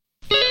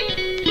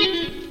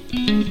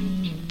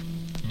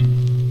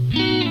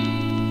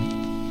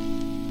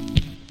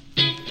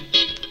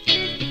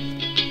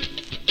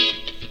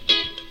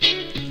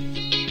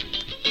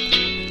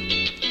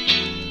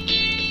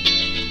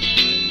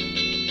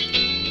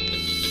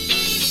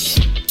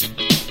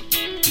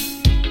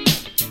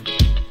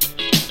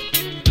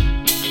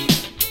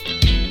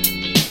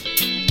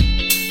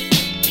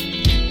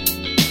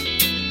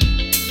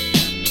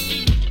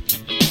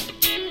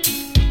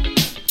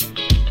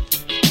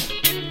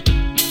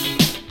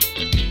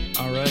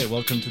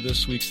Welcome to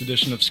this week's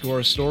edition of Score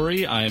a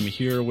Story. I am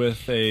here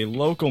with a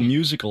local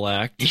musical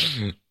act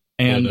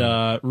and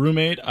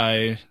roommate.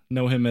 I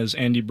know him as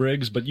Andy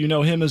Briggs, but you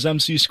know him as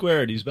MC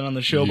Squared. He's been on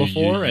the show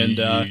before, and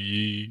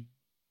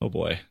oh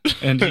boy,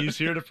 and he's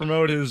here to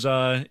promote his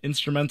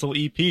instrumental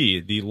EP,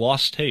 The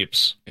Lost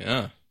Tapes.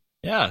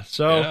 Yeah.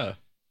 So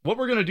what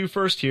we're gonna do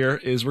first here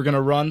is we're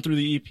gonna run through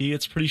the EP.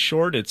 It's pretty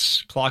short.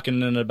 It's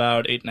clocking in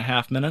about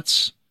 8.5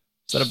 minutes.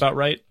 Is that about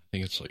right? I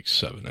think it's like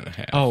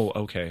 7.5. Oh,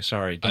 okay.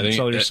 Sorry. Don't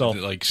sell yourself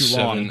like too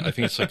 7, long. I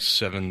think it's like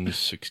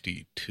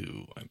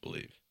 7:62, I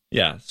believe.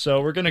 Yeah,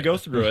 so we're going to go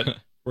through it.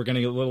 We're going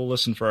to get a little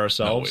listen for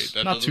ourselves. No,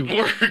 wait, that doesn't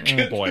work.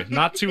 Oh, boy.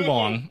 Not too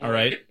long, all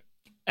right?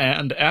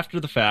 And after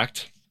the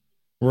fact,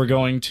 we're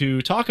going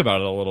to talk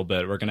about it a little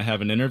bit. We're going to have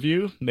an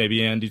interview.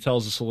 Maybe Andy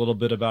tells us a little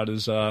bit about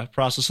his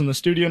process in the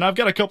studio. And I've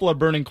got a couple of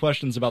burning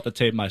questions about the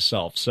tape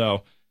myself.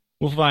 So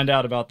we'll find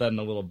out about that in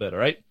a little bit, all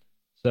right?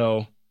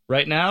 So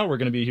right now, we're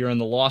going to be hearing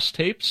The Lost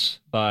Tapes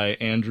by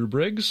Andrew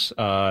Briggs,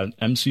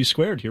 MC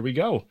Squared. Here we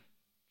go.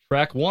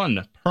 Track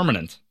 1,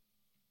 Permanent.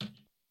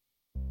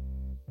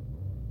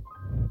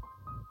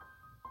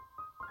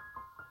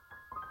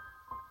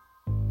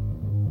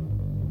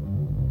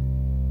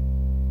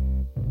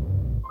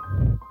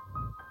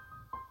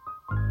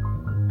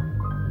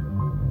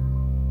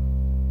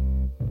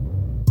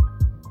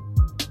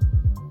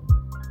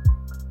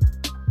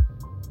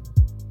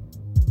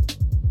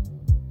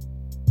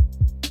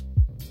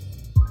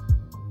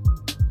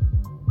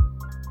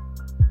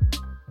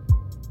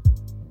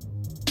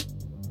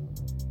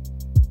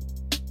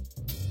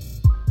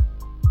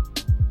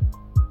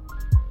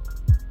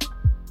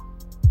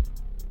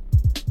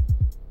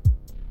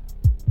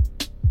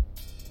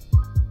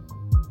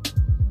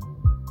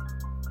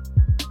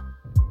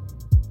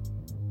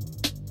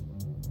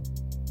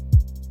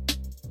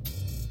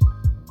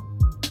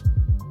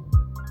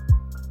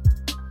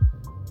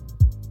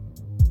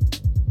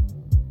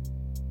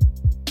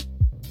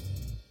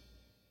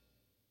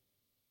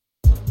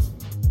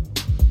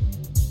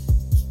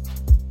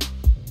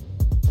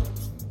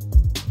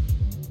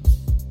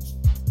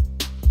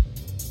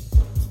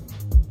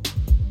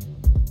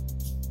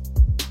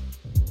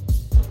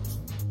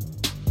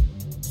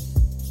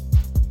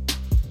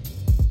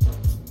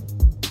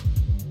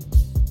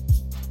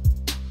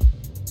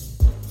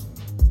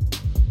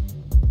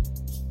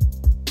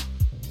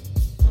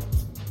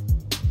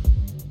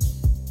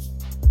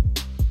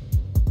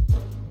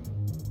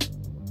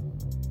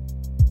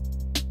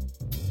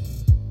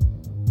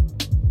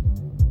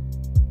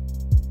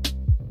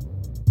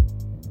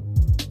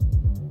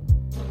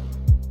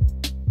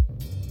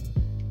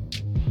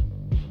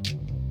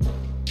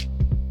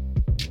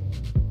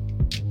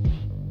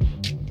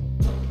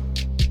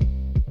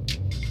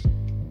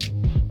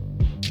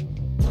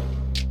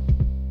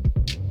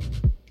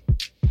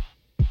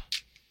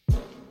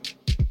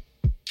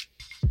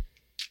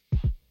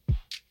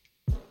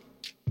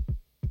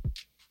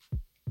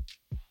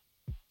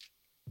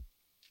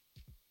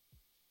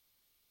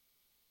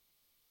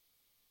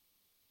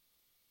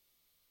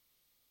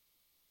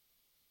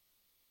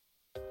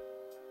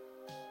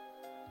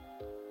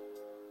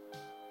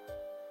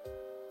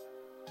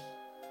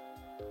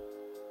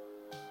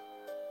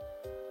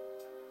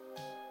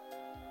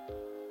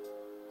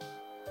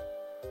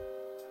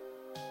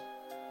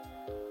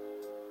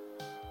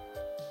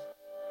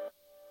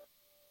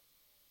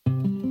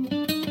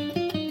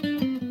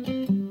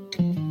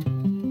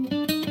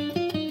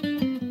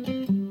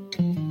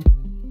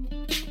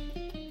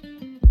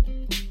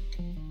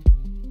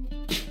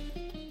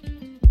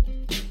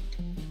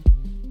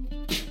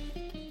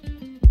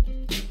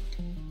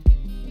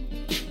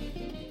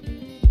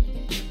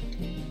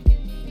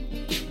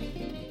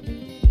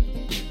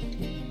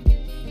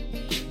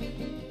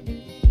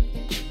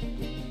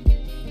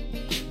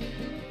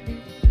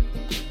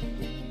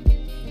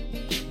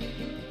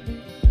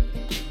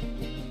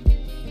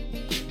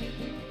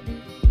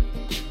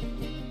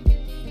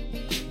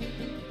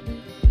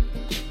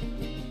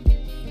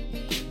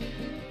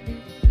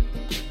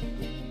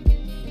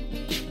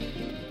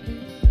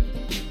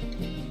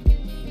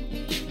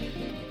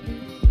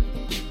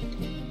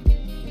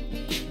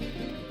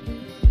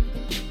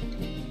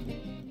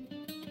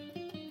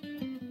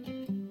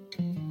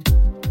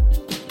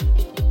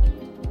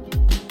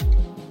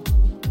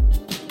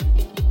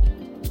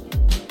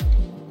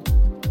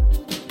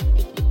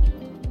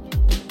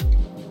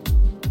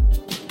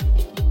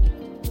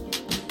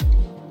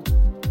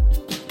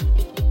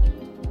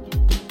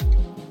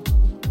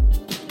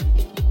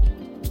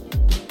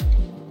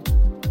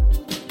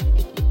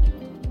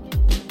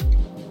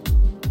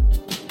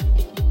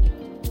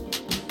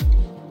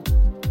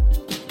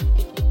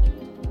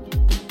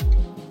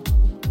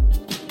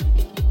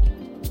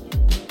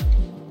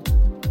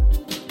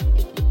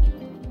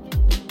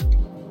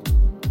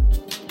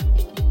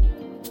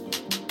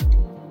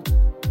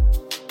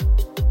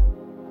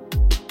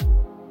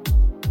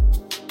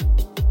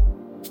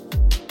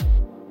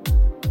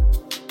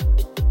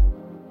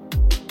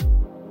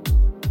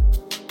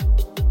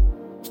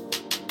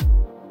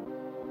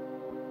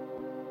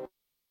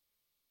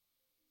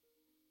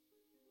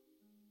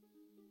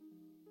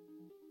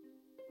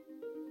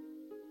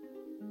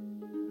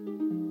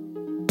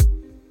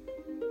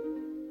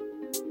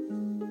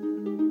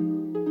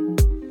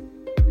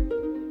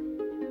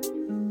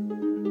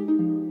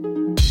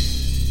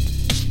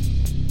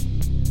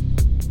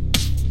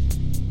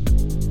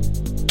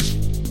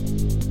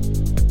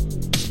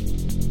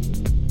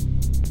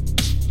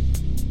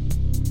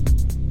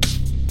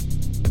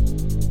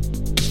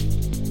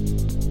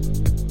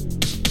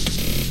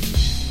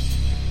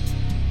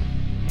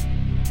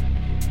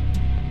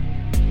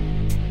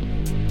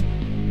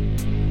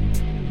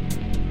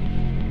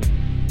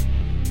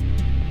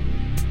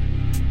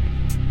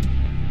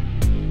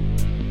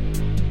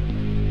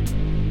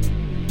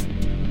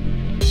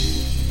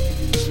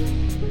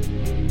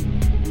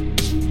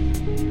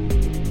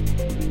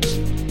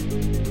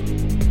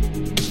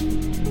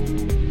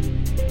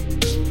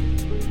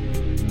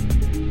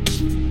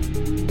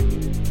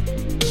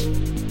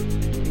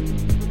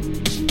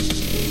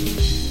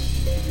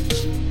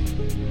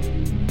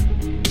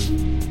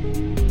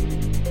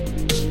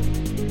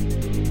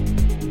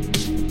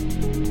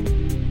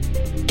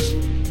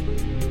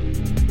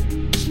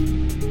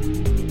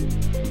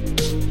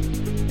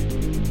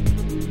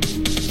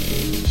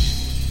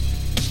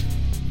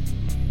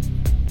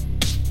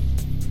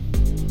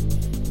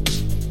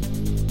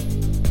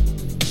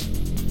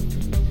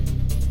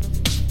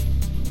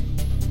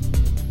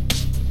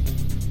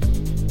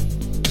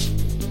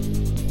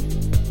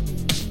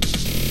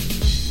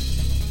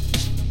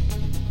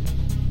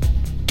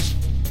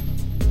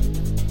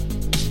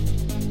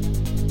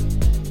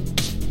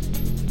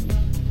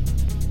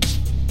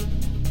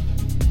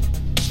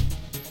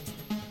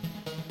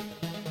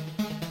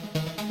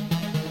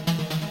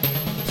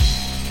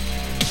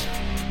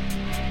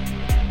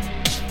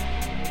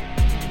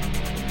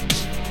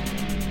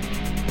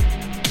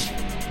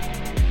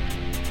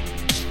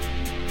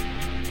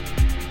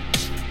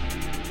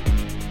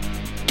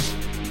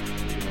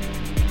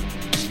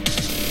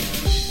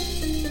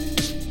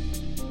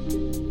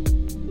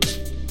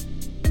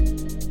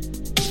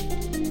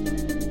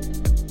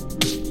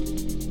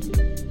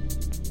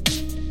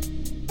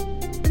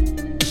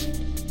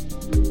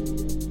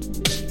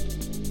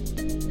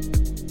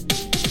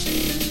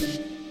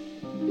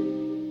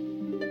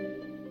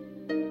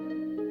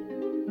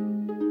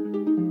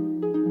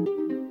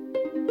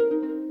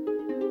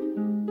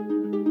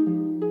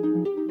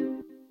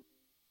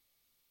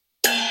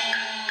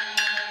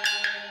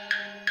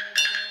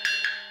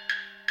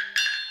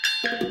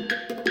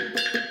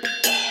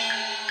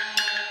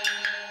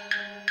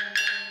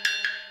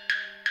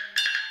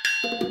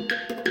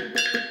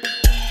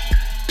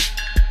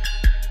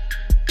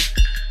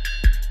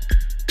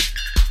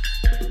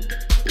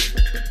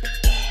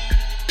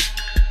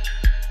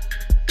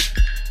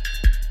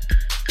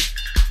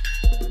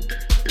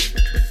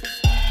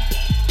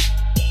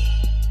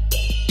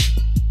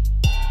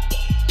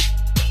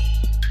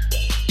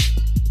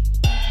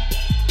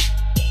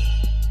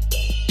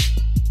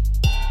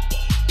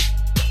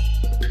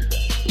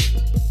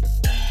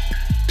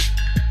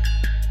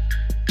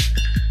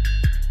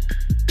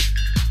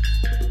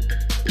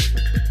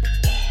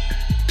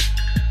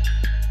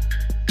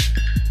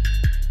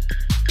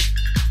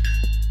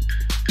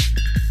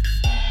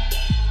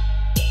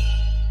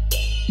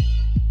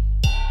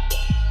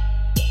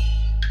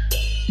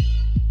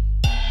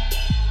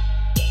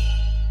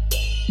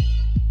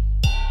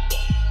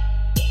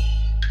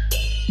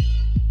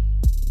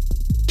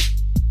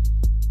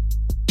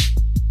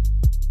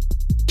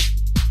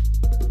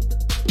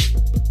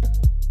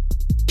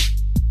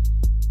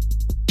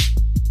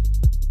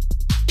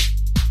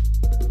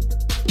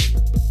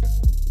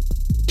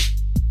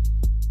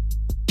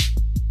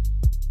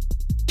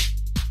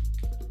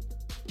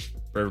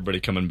 everybody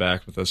coming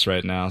back with us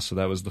right now. So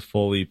that was the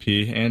full EP.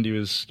 Andy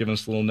was giving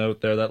us a little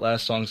note there. That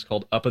last song's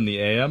called Up in the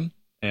AM,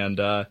 and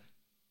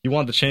you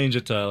wanted to change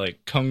it to like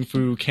Kung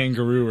Fu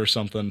Kangaroo or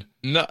something.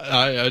 No,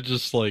 I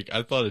just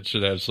I thought it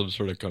should have some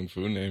sort of kung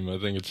fu name. I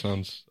think it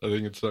sounds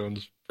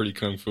pretty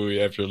kung fu-y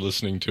after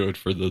listening to it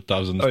for the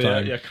thousandth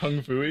time. Yeah,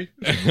 Kung Fu-y.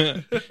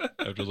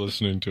 After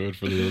listening to it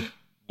for the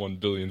 1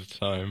 billionth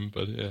time,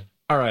 but yeah.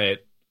 All right.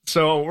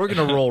 So we're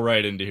going to roll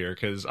right into here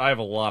because I have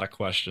a lot of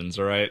questions,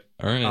 all right?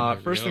 All right.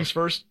 First things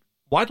first,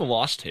 why the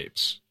lost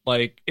tapes?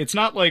 Like, it's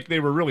not like they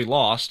were really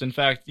lost. In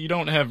fact, you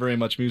don't have very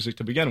much music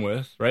to begin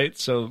with, right?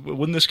 So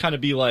wouldn't this kind of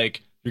be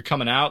like you're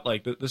coming out?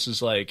 Like, this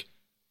is like,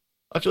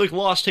 I feel like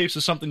lost tapes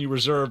is something you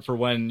reserve for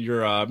when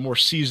you're a more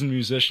seasoned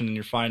musician and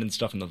you're finding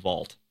stuff in the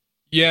vault.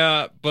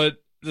 Yeah,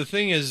 but the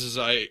thing is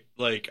I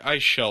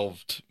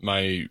shelved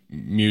my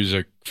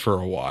music for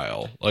a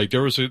while. Like,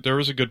 there was a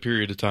good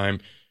period of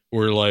time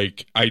where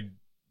like I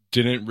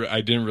didn't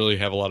really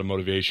have a lot of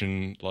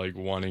motivation, like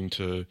wanting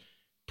to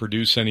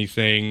produce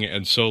anything,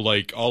 and so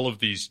like all of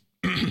these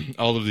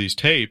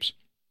tapes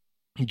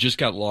just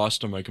got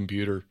lost on my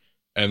computer,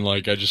 and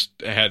like I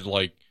just had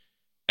like,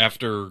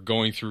 after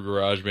going through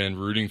GarageBand,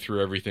 rooting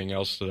through everything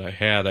else that I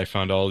had, I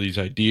found all these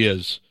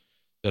ideas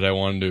that I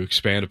wanted to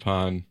expand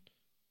upon,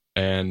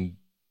 and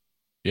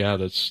yeah,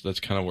 that's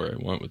kind of where I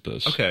went with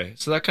this. Okay,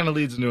 so that kind of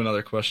leads into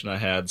another question I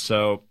had.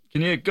 So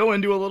can you go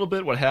into a little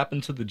bit what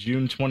happened to the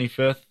June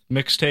 25th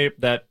mixtape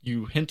that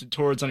you hinted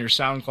towards on your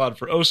SoundCloud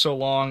for oh so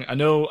long? I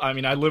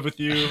live with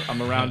you.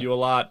 I'm around you a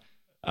lot.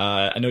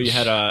 I know you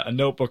had a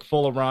notebook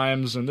full of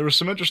rhymes, and there were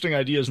some interesting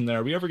ideas in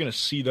there. Are we ever going to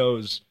see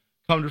those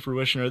come to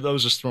fruition, or are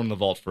those just thrown in the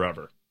vault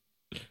forever?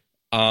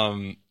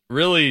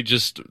 Really,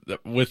 just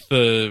with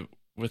the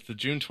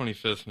June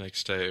 25th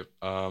mixtape,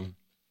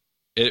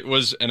 it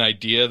was an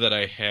idea that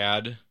I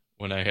had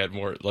when I had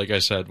more, like I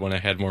said, when I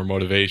had more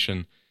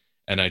motivation,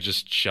 and I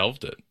just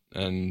shelved it.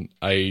 And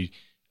I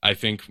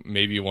think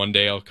maybe one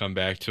day I'll come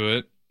back to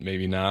it,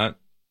 maybe not.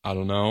 I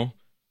don't know.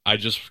 I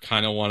just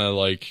kind of want to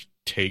like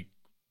take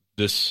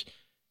this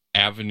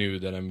avenue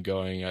that I'm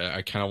going.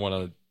 I kind of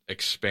want to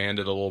expand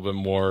it a little bit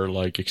more,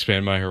 like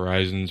expand my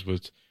horizons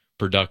with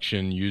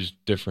production, use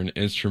different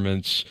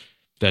instruments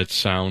that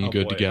sound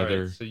good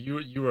together. Right. So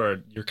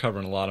you're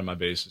covering a lot of my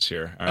bases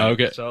here. All right?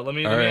 Okay. So let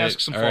me ask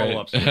some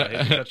follow-ups. Right.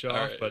 I hate to cut you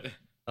off, but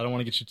I don't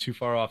want to get you too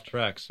far off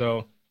track.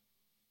 So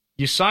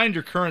you signed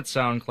your current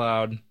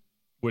SoundCloud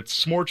with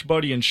Smorch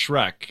Buddy and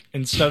Shrek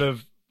instead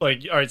of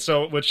like, all right,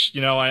 so which,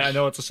 I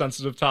know it's a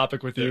sensitive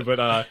topic with you,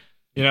 but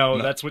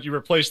that's what you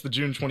replaced the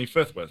June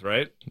 25th with,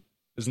 right?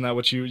 Isn't that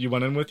what you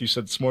went in with? You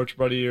said Smorch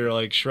Buddy or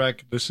like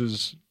Shrek, this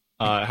is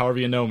however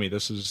you know me,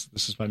 this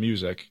is my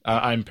music.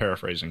 I'm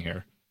paraphrasing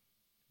here.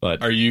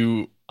 But are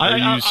you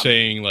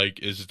saying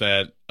like, is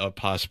that a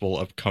possible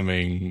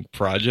upcoming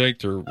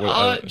project, or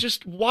what?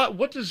 Just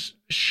what does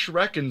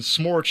Shrek and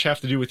Smorch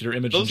have to do with your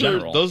image in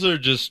general? Those are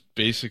just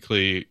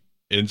basically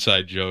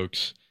inside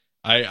jokes.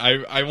 I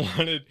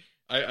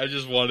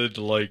just wanted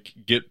to like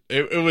get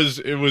it was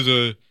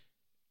a,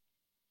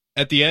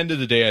 at the end of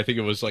the day, I think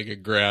it was like a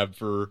grab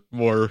for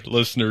more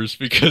listeners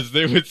because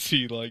they would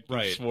see like the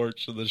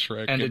Smorch and the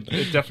Shrek, and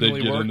it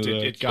definitely worked.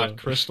 It got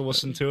Chris to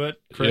listen to it.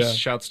 Chris,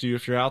 shouts to you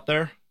if you're out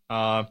there.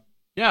 All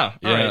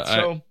right.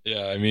 So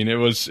I mean, it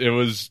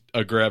was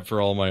a grab for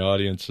all my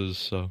audiences.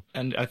 So,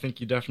 and I think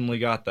you definitely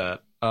got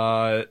that.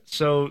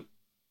 So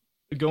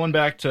going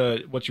back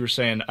to what you were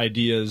saying,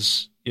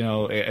 ideas,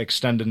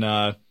 extending,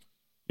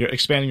 you're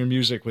expanding your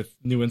music with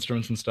new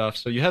instruments and stuff.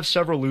 So you have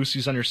several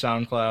Lucy's on your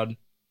SoundCloud.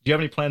 Do you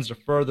have any plans to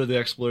further the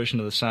exploration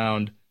of the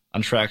sound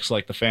on tracks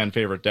like the fan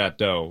favorite Dat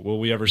Doe? Will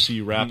we ever see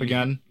you rap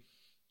again?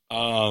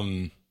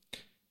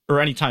 Or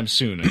anytime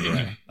soon,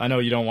 anyway. I know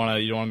you don't want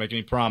to make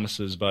any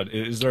promises, but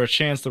is there a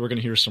chance that we're going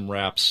to hear some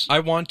raps? I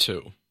want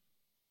to,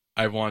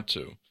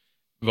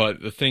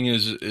 but the thing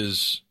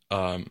is,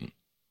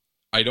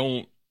 I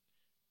don't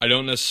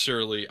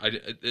necessarily.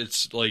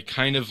 It's like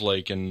kind of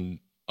like an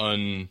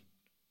uncharted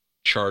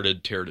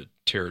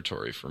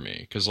territory for me,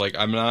 because like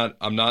I'm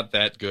not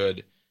that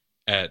good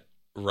at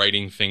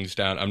writing things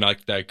down. I'm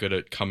not that good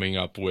at coming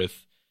up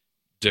with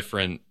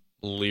different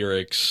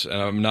lyrics,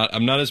 and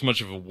I'm not as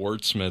much of a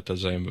wordsmith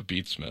as I am a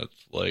beatsmith.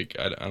 Like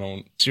I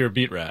don't. So you're a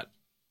beat rat.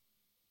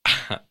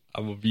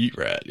 I'm a beat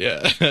rat.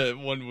 Yeah,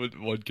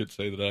 one could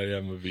say that I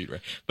am a beat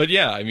rat. But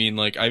yeah, I mean,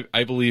 like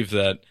I believe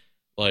that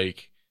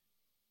like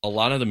a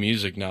lot of the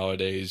music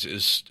nowadays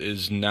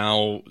is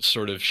now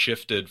sort of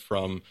shifted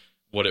from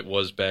what it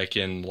was back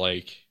in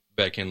the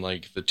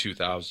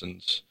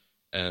 2000s,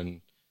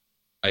 and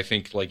I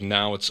think like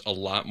now it's a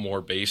lot more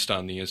based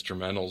on the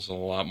instrumentals and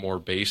a lot more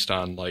based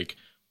on like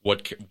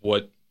what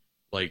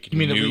like, you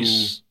mean new...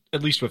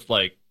 at least with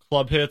like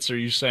club hits? Are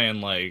you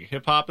saying like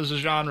hip hop is a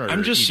genre?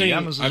 I'm just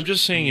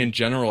saying in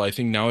general, I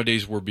think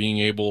nowadays we're being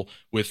able,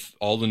 with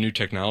all the new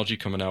technology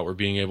coming out, we're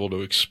being able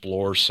to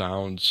explore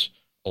sounds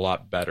a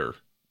lot better.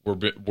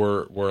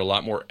 We're a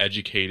lot more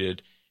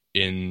educated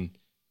in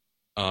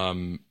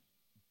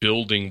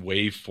building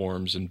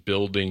waveforms and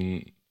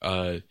building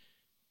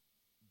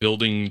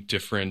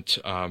different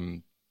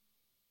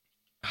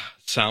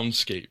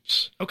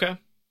soundscapes. Okay.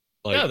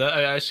 Like,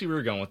 Yeah, I see where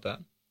you're going with that.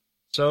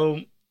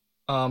 So,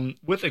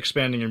 with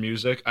expanding your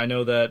music, I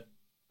know that,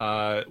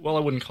 well, I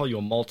wouldn't call you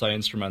a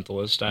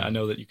multi-instrumentalist. I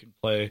know that you can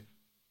play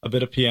a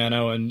bit of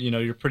piano, and,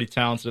 you're pretty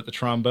talented at the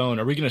trombone.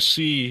 Are we going to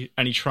see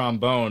any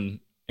trombone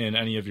in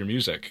any of your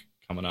music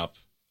coming up?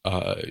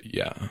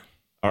 Yeah.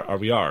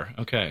 We are?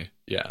 Okay.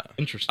 Yeah.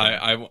 Interesting.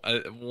 I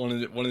one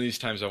of these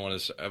times I want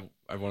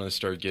to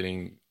start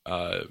getting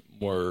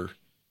more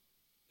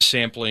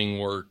sampling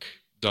work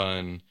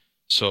done.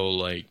 So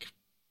like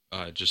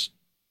just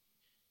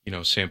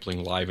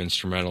sampling live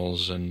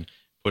instrumentals and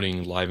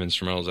putting live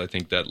instrumentals. I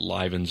think that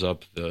livens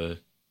up the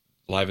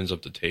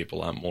tape a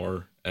lot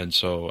more. And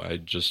so I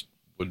just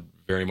would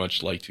very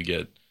much like to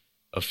get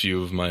a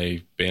few of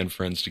my band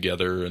friends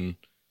together and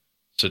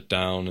sit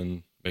down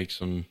and make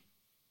some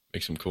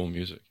cool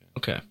music.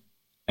 Okay.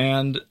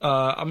 And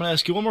I'm going to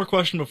ask you one more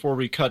question before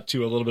we cut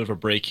to a little bit of a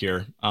break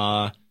here.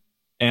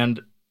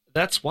 And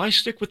that's why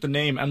stick with the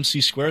name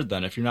MC Squared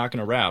then if you're not going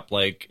to rap.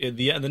 Like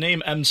the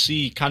name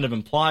MC kind of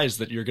implies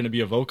that you're going to be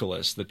a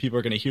vocalist, that people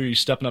are going to hear you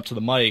stepping up to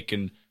the mic,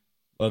 and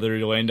whether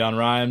you're laying down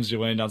rhymes,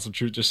 you're laying down some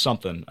truth, just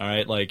something. All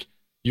right, like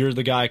you're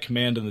the guy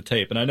commanding the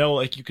tape. And I know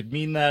like you could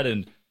mean that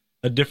in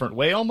a different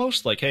way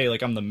almost, like hey,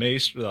 like I'm the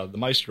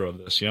maestro of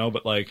this,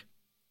 but like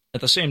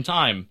at the same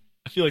time,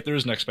 I feel like there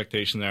is an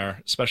expectation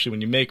there, especially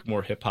when you make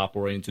more hip-hop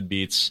oriented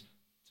beats,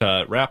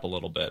 to rap a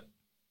little bit.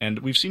 And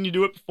we've seen you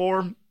do it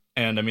before,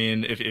 and I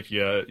mean, if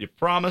you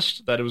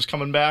promised that it was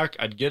coming back,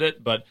 I'd get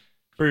it, but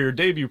for your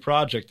debut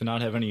project to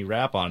not have any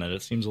rap on it,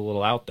 it seems a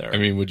little out there. I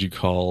mean, would you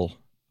call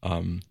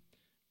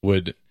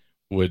would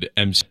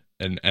MC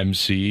an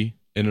MC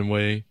in a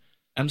way?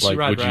 MC like,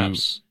 Ride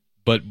raps.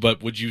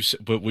 But would you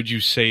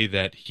say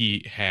that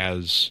he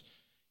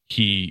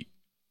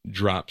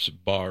drops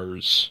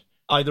bars?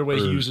 Either way,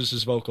 he uses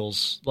his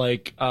vocals.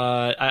 Like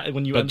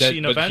when you MC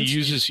an event, he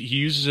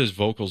uses his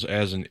vocals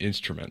as an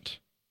instrument,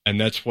 and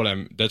that's what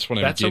I'm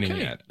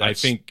getting at. I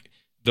think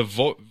the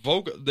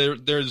vocal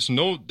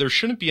there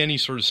shouldn't be any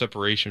sort of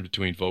separation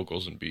between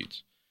vocals and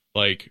beats,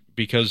 like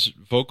because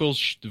vocals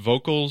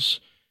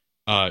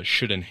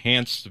should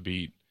enhance the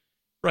beat,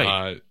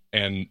 right?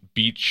 And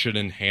beat should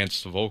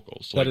enhance the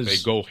vocals. Like they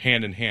go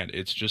hand in hand.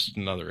 It's just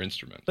another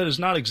instrument. That is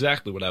not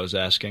exactly what I was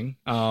asking.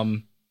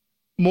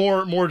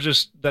 More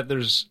just that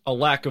there's a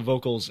lack of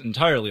vocals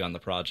entirely on the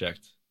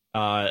project.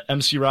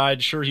 MC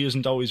Ride, sure, he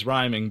isn't always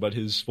rhyming, but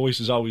his voice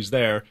is always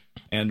there.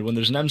 And when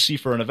there's an MC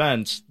for an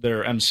event,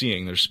 they're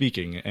MCing, they're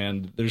speaking,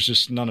 and there's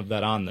just none of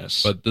that on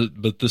this.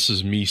 But this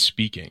is me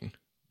speaking.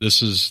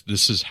 This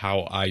is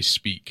how I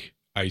speak.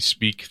 I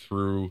speak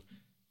through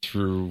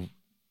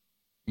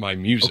my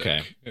music.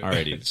 Okay,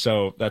 alrighty.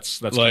 So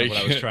that's like, kind of what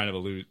I was trying to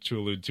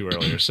allude to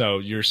earlier. So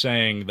you're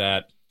saying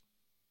that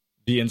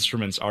the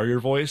instruments are your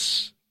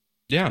voice.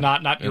 Yeah,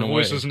 not your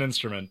voice as an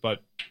instrument,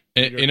 but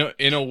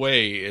in a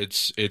way,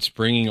 it's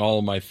bringing all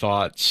of my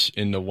thoughts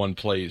into one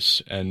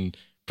place and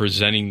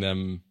presenting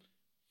them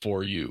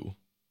for you.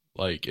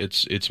 Like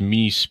it's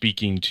me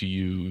speaking to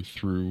you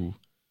through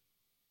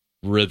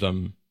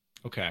rhythm,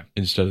 okay,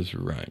 instead of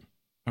through rhyme.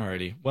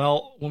 Alrighty.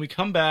 Well, when we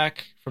come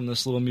back from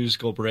this little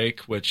musical break,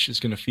 which is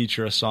going to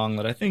feature a song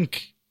that I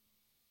think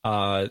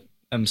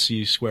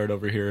MC Squared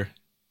over here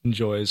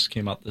enjoys,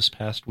 came out this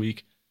past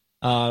week.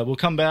 We'll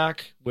come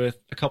back with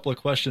a couple of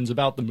questions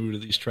about the mood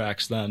of these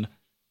tracks then,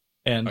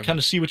 and kind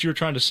of see what you were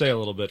trying to say a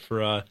little bit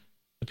for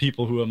the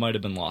people who might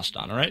have been lost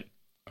on, all right?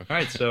 Okay.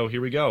 All right, so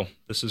here we go.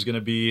 This is going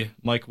to be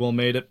Mike Will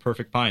Made It,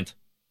 Perfect Pint.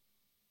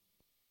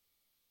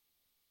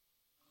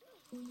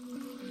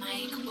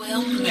 Mike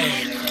Will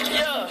Made It.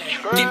 Yeah.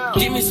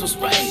 Give me some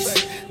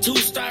space. 2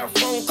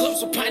 styrofoam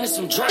cups, a pint and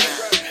some drink.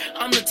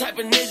 I'm the type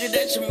of nigga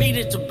that you meet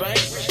at the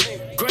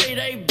bank. Grade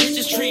A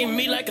bitches treating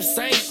me like a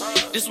saint.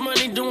 This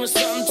money doing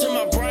something to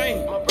my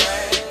brain.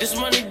 This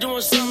money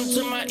doing something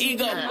to my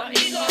ego.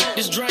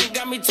 This drink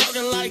got me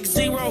talking like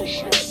zero.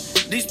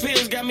 These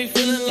pills got me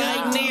feeling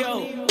like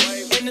Neo.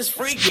 And this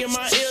freak in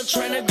my ear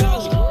trying to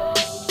go.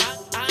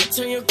 I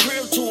turn your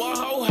crib to a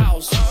whole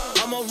house.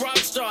 I'm a rock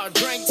star.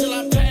 Drink till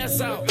I pass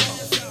out.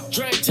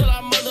 Drink till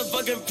I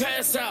motherfucking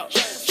pass out.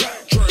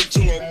 Drink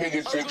till I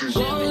motherfucking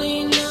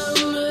falling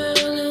out.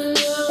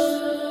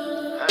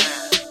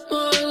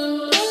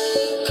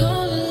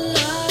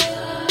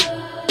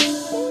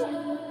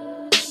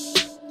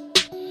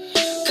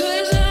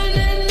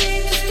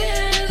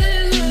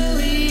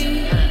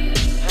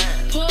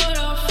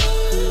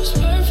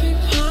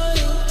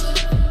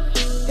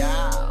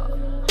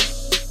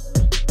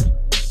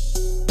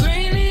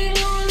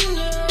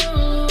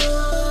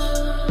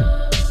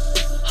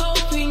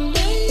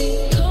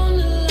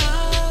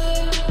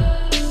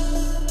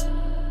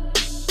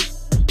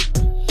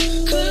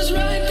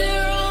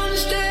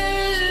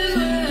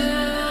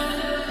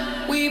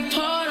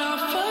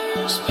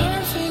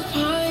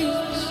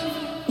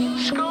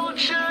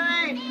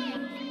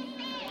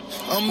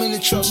 I'm in the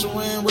truss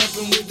around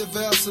rapping with the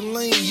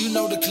Vaseline. You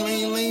know the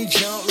clean lean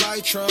jump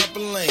like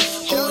trampoline.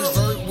 Orange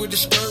vert with the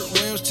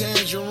skirt, rims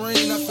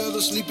tangerine. I fell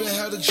asleep and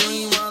had a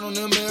dream right on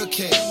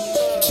MLK.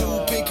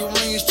 2 pinky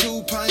rings,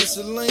 2 pints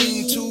of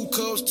lean, 2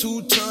 cups,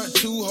 2 turn,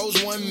 2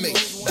 hoes, 1 me.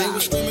 They were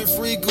screaming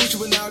free Gucci,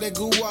 but now that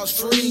goo was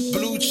free.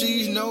 Blue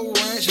cheese, no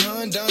ranch,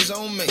 Honda's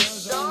on me.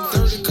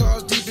 30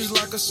 cars deep is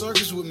like a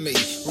circus with me.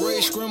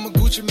 Red screamer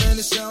Gucci, man,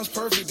 it sounds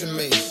perfect to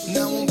me.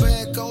 Now I'm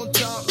back on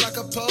top like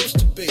I'm supposed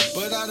to be.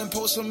 But I done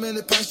post so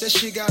many pints that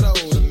shit got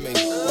old of me.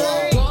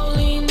 Wow.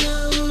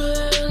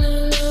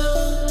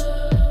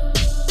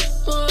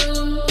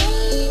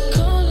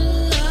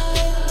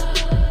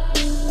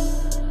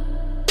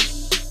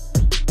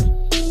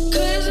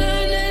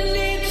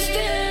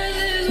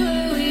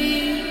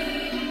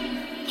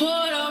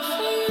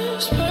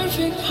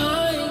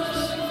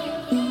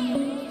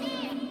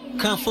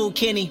 Kung Fu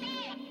Kenny,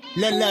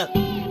 look,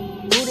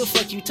 who the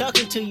fuck you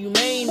talking to, you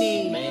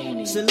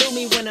maney? Salute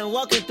me when I'm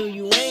walking through,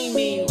 you ain't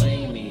me.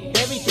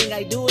 Everything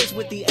I do is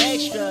with the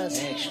extras.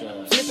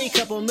 Flip a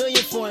couple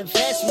million for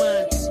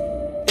investments.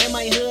 And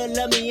my hood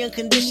love me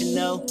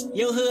unconditional.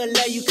 Your hood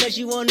love you cause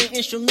you on the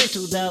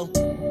instrumental though.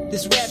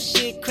 This rap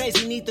shit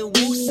crazy, need the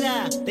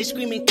woo-side. They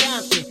screaming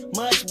Compton,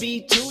 must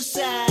be 2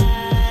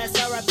 sides.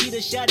 R.I.P. the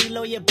shawty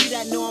lawyer beat,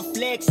 I know I'm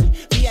flexing.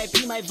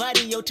 VIP my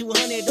video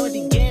 200 on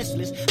the gas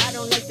list. I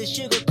don't like the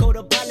sugarcoat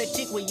or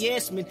politic with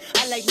yes men.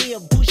 I like me a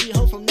bougie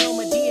hoe from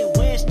Normandy and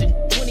Weston.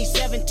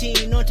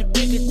 2017 on to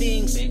bigger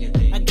things.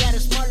 I got a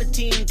smaller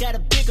team, got a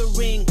bigger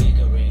ring.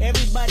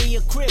 Everybody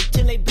a crip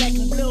till they black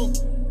and blue.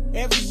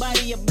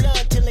 Everybody a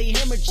blood till they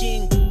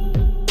hemorrhaging.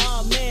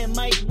 Oh man,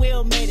 Mike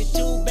Will made it.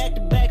 2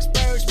 back-to-back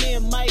Spurs, me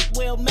and Mike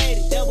Will made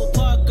it. Double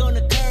park on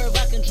the curve,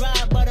 I can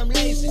drive but I'm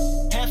lazy.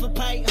 Half a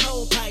pipe,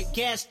 whole pipe,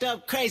 gassed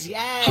up crazy.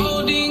 Aye.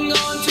 Holding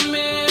on to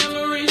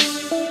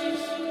memories,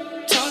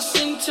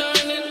 tossing,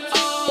 turning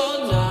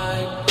all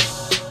night.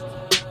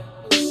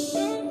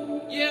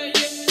 Yeah.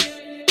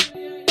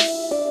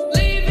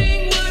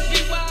 Leaving would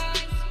be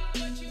wise,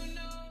 but you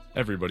know.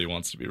 Everybody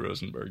wants to be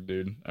Rosenberg,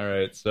 dude. All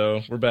right,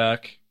 so we're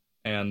back,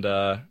 and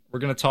we're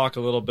going to talk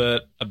a little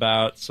bit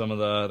about some of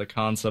the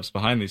concepts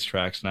behind these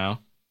tracks now.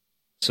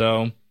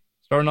 So,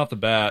 starting off the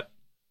bat,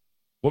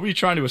 what were you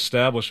trying to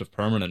establish with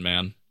Permanent,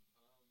 man?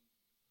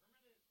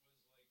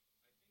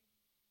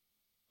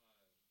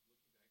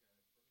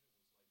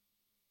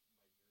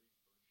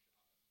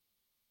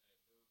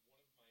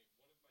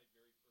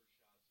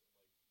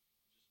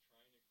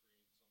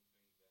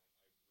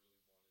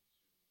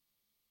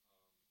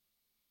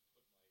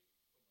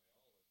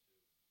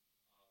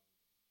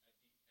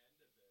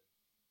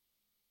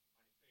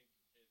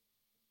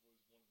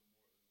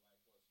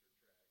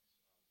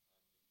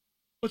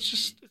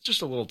 It's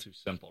just a little too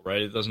simple, right?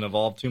 It doesn't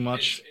evolve too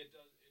much. It doesn't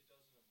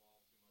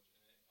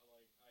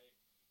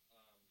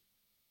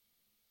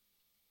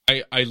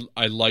evolve too much.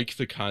 I like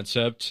the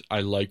concept.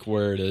 I like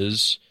where it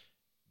is,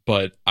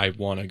 but I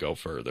want to go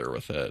further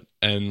with it.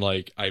 And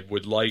like I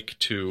would like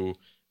to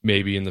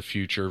maybe in the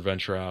future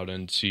venture out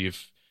and see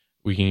if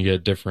we can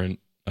get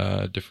different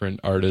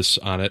artists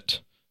on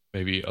it.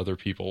 Maybe other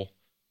people.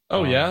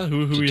 Oh yeah,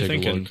 who are you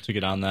thinking to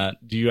get on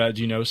that? Do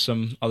you know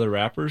some other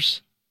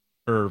rappers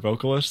or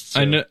vocalists?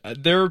 I know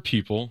there are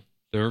people.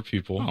 Oh,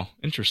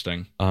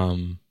 interesting.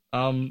 So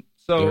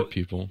there are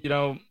people. You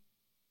know,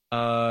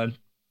 I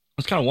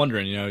was kind of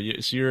wondering. You know,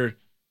 so you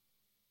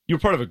were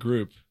part of a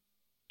group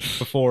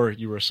before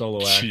you were a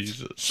solo act,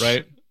 Jesus,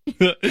 right?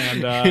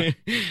 And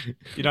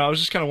you know, I was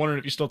just kind of wondering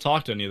if you still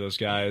talk to any of those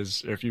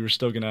guys, or if you were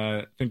still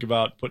gonna think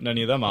about putting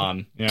any of them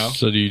on. You know,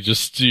 so do you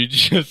just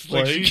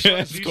like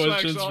ask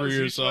questions for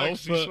yourself?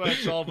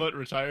 Z-Swag's all but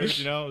retired.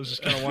 You know, I was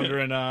just kind of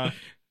wondering.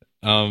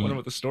 Wonder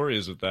what the story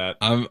is with that.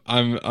 I'm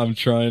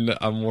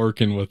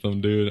working with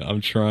them, dude. I'm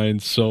trying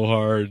so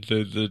hard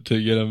to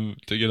get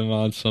him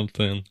on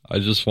something. I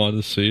just want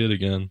to see it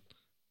again.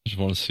 I just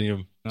want to see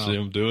him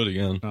do it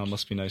again. Oh, it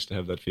must be nice to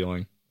have that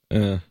feeling.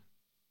 Yeah.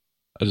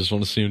 I just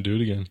want to see him do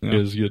it again. Yeah. He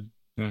is good.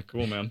 Yeah,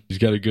 cool, man. He's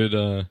got a good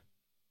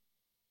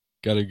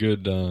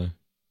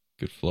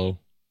good flow.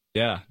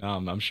 Yeah,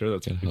 I'm sure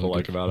that's what people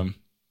like about him.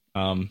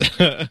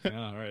 Yeah,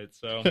 all right.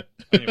 So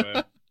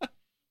anyway,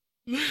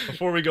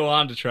 before we go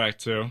on to track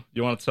 2,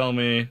 you want to tell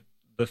me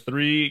the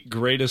 3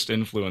 greatest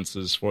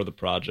influences for the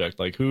project?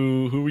 Like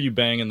who were you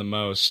banging the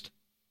most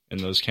in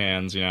those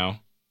cans? You know,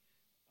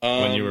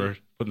 when you were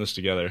putting this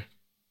together.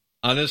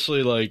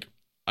 Honestly, like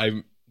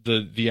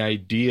the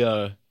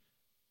idea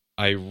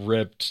I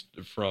ripped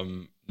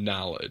from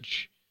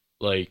Knowledge.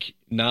 Like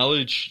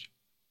Knowledge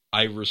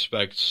I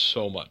respect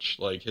so much.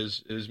 Like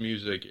his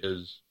music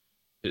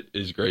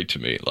is great to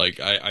me. Like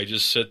I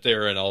just sit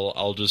there and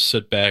I'll just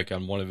sit back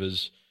on one of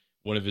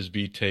his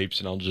beat tapes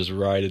and I'll just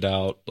ride it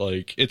out.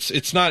 Like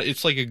it's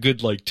like a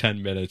good like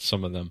 10 minutes,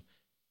 some of them,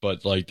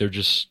 but like they're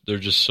just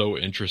so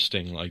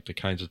interesting. Like the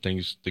kinds of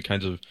things, the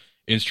kinds of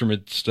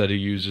instruments that he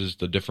uses,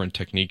 the different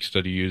techniques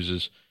that he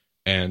uses,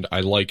 and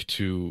I like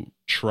to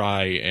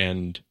try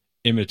and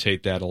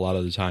imitate that a lot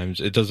of the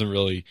times. It doesn't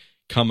really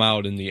come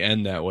out in the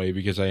end that way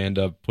because I end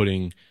up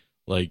putting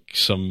like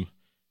some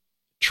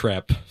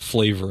trap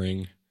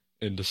flavoring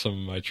into some of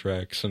my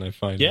tracks, and I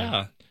find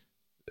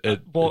it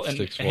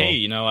sticks well.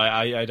 Hey,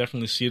 I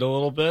definitely see it a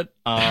little bit.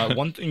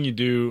 One thing you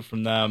do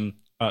from them,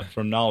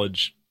 from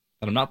Knowledge,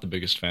 that I'm not the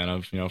biggest fan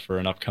of, for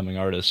an upcoming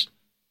artist,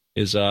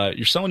 is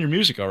you're selling your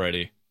music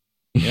already.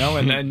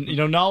 And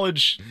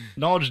Knowledge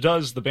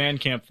does the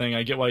Bandcamp thing.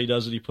 I get why he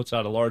does it. He puts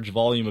out a large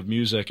volume of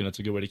music, and it's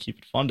a good way to keep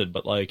it funded.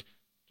 But don't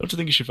you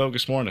think you should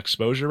focus more on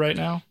exposure right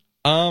now?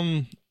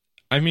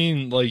 I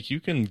mean, you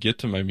can get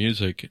to my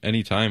music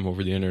anytime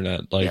over the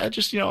internet.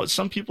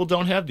 Some people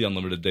don't have the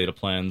unlimited data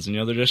plans, and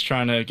they're just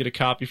trying to get a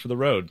copy for the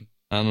road.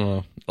 I don't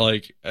know.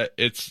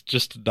 It's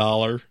just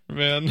 $1,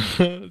 man.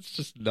 It's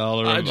just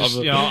 $1.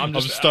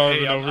 I'm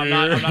starving over here.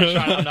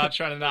 I'm not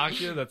trying to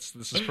knock you. This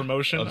is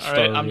promotion. All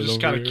right. I'm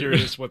just kind of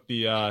curious what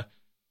the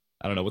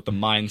what the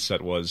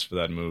mindset was for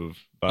that move.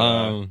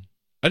 But,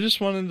 I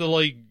just wanted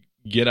to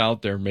get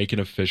out there, make an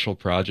official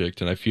project,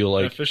 and I feel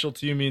like official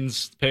to you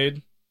means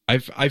paid. I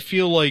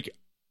feel like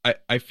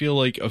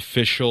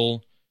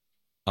official.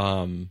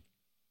 I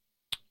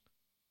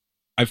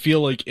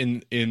feel like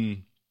in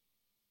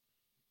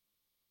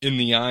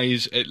the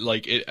eyes,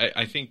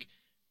 I think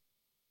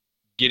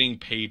getting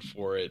paid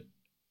for it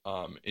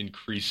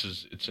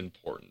increases its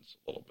importance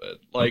a little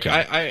bit.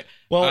 Okay.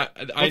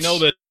 I know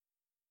that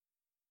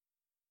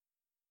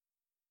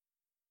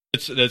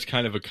that's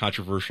kind of a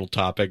controversial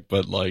topic,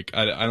 but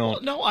I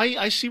don't. No,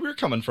 I see where you're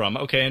coming from.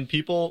 Okay, and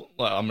people,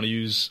 I'm going to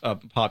use a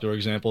popular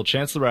example,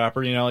 Chance the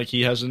Rapper.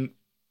 He hasn't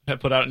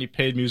put out any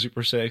paid music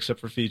per se, except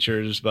for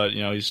features, but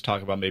he's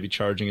talking about maybe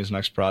charging his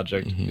next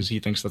project because he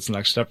thinks that's the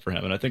next step for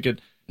him, and I think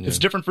it's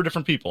different for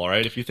different people. All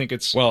right, if you think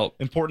it's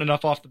important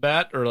enough off the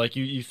bat, or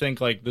you think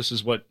this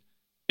is what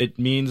it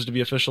means to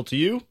be official to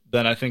you,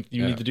 then I think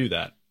you need to do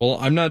that. Well,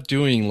 I'm not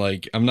doing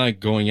I'm not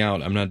going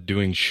out, I'm not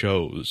doing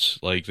shows.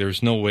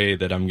 There's no way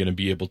that I'm going to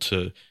be able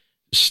to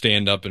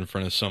stand up in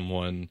front of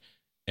someone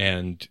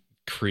and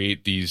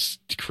create this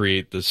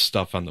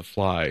stuff on the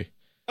fly.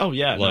 Oh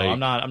yeah, no, I'm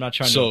not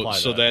trying to imply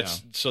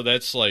that. So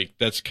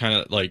that's kind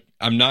of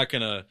I'm not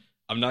gonna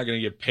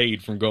get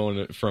paid from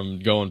going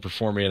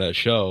performing at a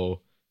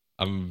show.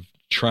 I'm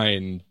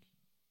trying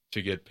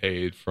to get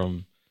paid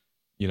from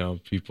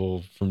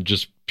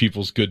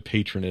people's good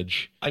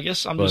patronage. I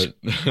guess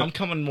I'm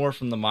coming more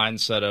from the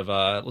mindset of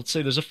let's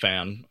say there's a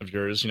fan of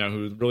yours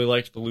who really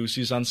liked the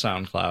Lucy's on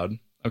SoundCloud,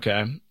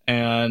 okay,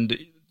 and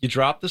you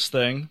drop this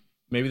thing.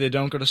 Maybe they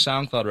don't go to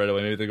SoundCloud right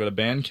away. Maybe they go to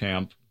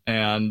Bandcamp.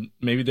 And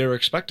maybe they were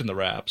expecting the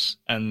raps,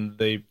 and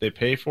they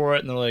pay for it,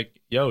 and they're like,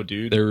 "Yo,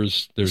 dude,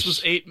 this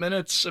was 8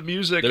 minutes of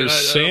music." There's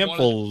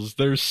samples.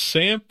 There's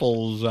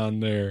samples on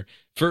there.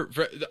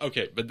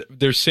 Okay, but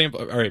there's sample.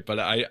 All right, but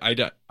I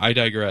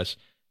digress.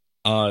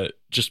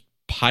 Just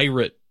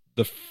pirate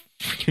the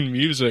freaking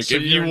music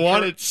if you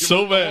want it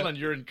so bad. And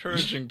you're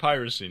encouraging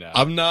piracy now.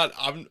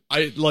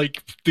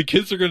 The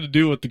kids are gonna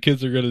do what the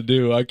kids are gonna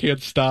do. I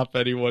can't stop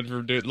anyone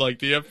from doing.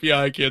 The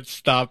FBI can't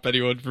stop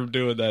anyone from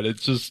doing that.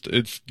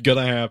 It's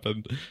gonna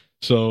happen.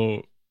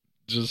 So,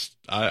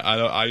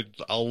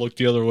 I'll look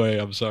the other way.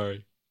 I'm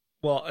sorry.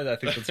 Well, I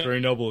think that's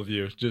very noble of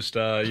you. Just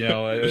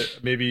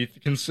maybe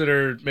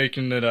consider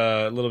making it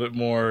a little bit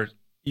more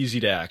easy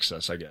to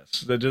access. I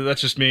guess that's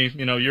just me.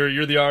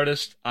 You're the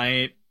artist. I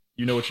ain't.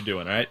 You know what you're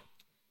doing, right?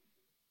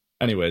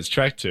 Anyways,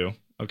 track 2.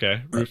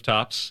 Okay,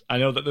 Rooftops. I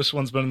know that this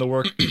one's been in the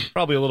work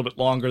probably a little bit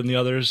longer than the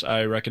others.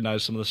 I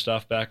recognize some of the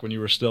stuff back when you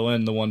were still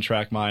in the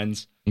one-track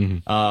minds.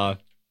 Mm-hmm.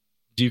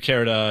 Do you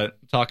care to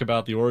talk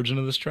about the origin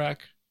of this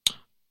track?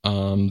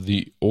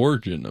 The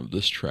origin of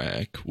this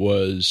track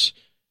was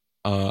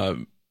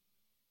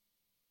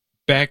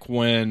back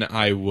when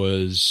I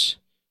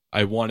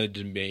wanted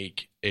to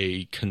make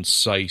a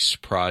concise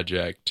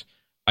project.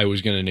 I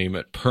was going to name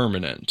it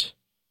Permanent.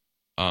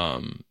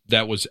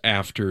 That was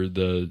after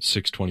the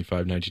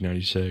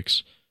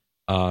 6/25/1996,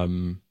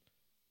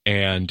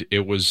 and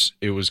it was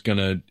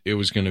gonna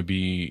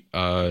be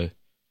I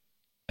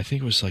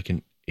think it was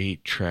an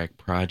 8-track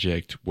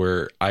project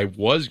where I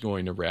was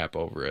going to rap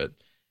over it,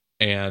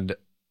 and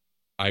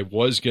I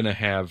was gonna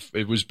have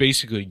it was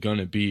basically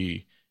gonna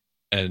be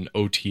an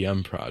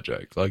OTM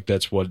project.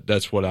 That's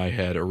what I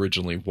had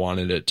originally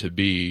wanted it to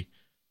be.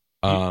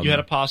 You had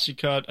a posse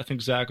cut. I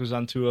think Zach was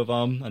on 2 of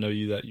them. I know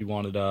you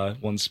wanted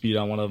One.Speed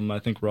on one of them. I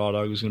think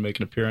RotVang was going to make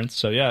an appearance.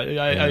 So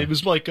it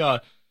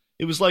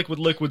was like what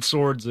Liquid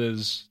Swords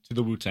is to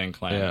the Wu-Tang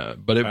Clan. Yeah,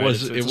 but it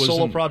was a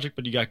solo project,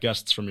 but you got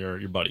guests from your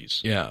buddies.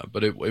 Yeah,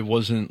 but it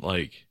wasn't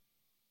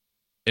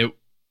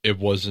it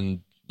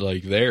wasn't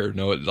there.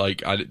 No,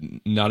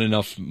 not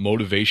enough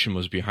motivation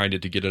was behind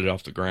it to get it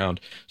off the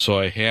ground. So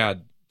I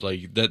had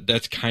that.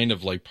 That's kind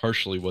of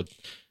partially what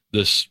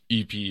this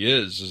EP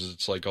is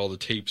it's all the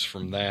tapes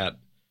from that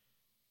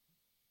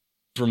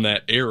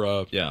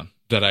era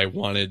that I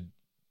wanted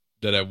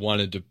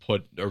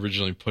to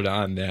originally put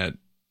on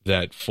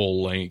that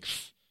full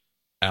length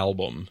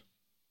album.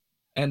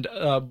 And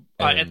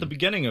at the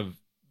beginning of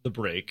the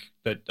break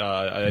that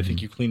I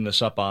think you cleaned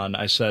this up on,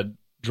 I said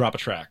drop a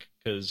track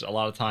because a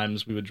lot of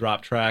times we would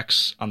drop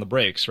tracks on the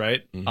breaks,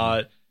 right?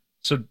 Mm-hmm.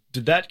 So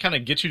did that kind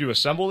of get you to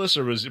assemble this,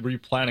 or were you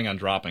planning on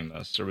dropping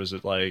this, or was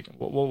it like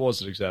what was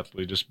it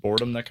exactly? Just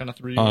boredom that kind of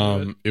threw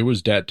you? It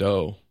was dat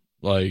dough.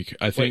 Like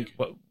I think,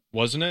 what,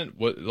 wasn't it?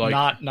 What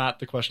like not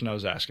the question I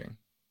was asking.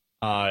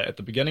 At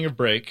the beginning of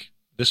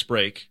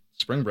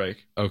spring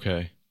break.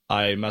 Okay.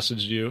 I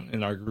messaged you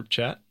in our group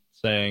chat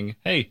saying,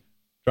 "Hey,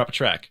 drop a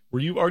track." Were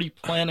you already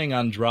planning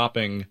on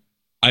dropping?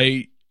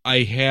 I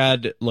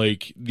had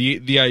like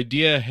the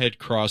idea had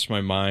crossed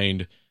my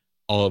mind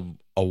of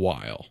a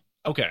while.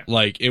 Okay.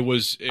 Like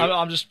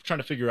I'm just trying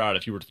to figure out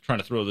if you were trying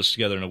to throw this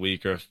together in a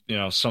week, or if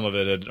some of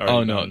it had already.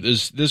 Oh no,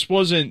 this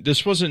wasn't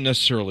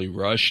necessarily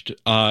rushed.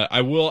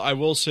 I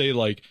will say,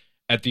 like,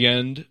 at the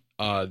end,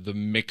 the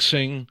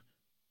mixing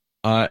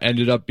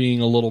ended up being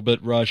a little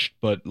bit rushed,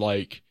 but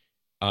like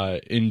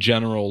in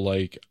general,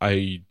 like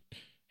I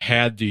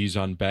had these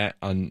on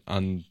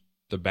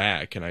the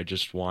back, and I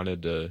just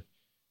wanted to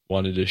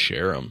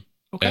share them,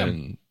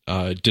 and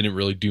didn't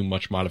really do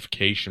much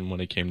modification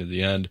when it came to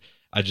the end.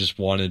 I just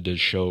wanted to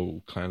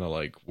show kind of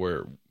like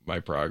where my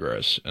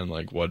progress and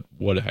like what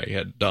I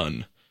had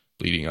done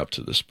leading up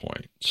to this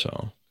point.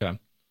 So okay.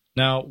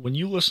 Now, when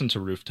you listen to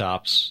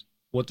Rooftops,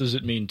 what does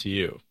it mean to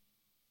you?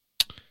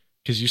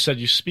 Because you said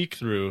you speak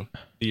through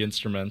the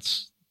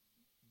instruments.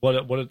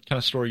 What kind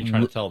of story are you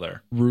trying to tell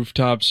there?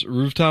 Rooftops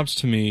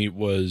to me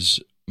was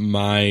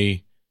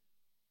my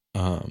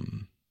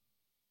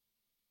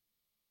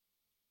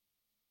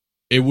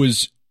it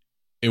was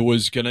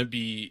gonna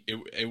be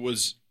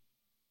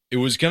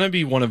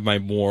one of my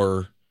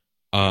more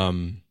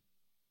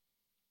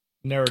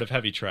narrative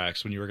heavy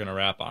tracks when you were gonna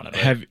rap on it.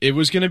 Right? It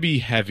was gonna be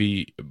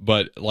heavy,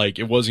 but like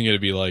it wasn't gonna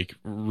be like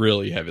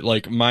really heavy.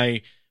 Like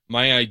my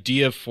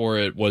idea for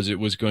it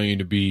was going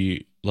to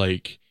be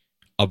like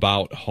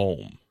about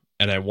home,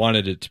 and I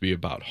wanted it to be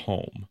about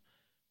home,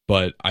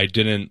 but I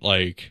didn't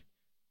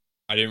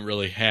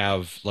really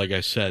have, like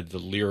I said, the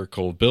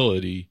lyrical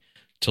ability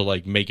to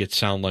like make it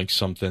sound like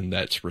something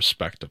that's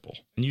respectable.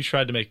 And you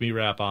tried to make me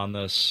rap on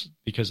this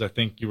because I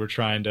think you were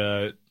trying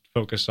to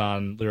focus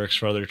on lyrics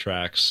for other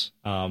tracks.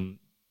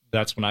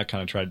 That's when I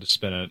kind of tried to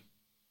spin it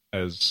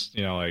as,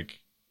 like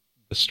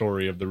the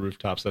story of the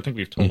Rooftops. I think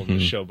we've told the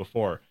show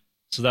before.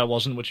 So that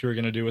wasn't what you were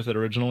going to do with it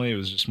originally. It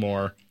was just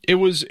more. It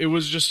was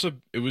just a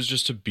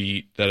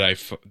beat that I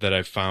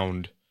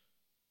found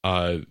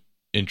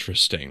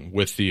interesting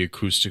with the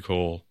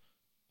acoustical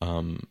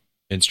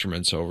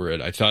instruments over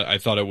it. I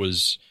thought it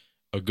was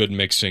a good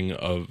mixing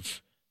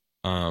of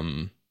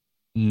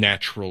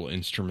natural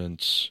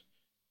instruments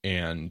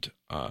and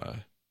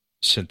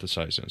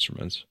synthesized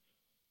instruments.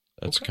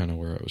 That's kind of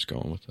where I was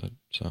going with it.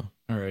 So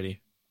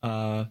alrighty,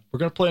 we're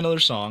gonna play another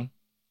song.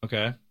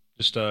 Okay,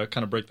 just kind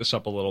of break this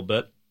up a little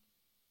bit,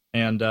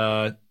 and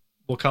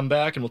we'll come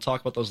back and we'll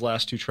talk about those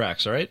last two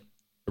tracks. All right,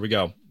 here we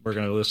go. We're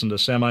gonna listen to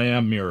 "Sam I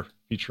Am" Mirror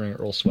featuring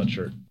Earl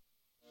Sweatshirt.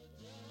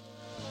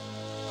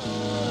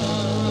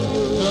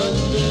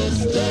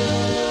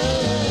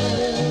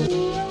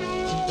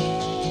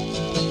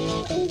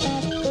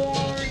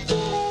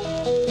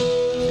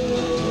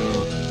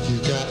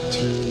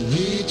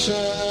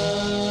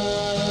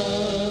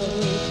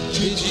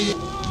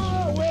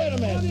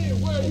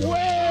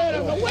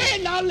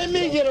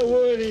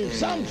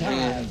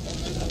 Sometimes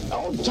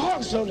don't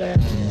talk so damn.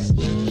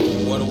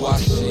 What do I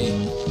see?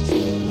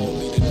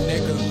 Only the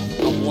nigga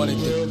I wanted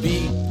to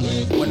be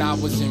when I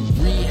was in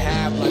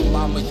rehab. Like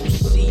mama, you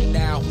see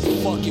now who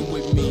fucking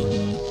with me,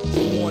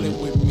 who wanted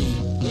with me.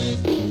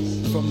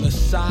 From the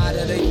side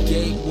of the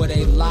gate where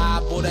they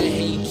lie or they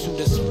hate you,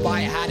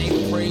 despite how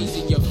they praise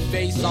in your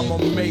face, I'ma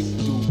make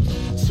do.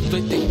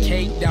 Split the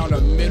cake down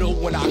the middle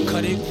when I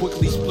cut it,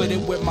 quickly split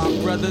it with my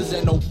brothers,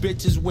 and no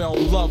bitches, we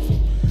don't love them.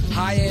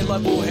 High and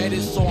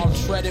level-headed, so I'm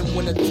treading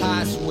when the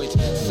tide switch.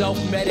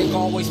 Self-medic,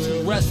 always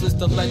too restless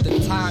to let the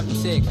time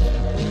tick.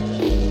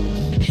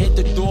 Hit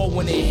the door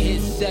when it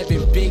hit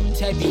 7. Big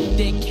Tebby,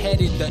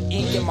 thick-headed, the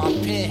ink in my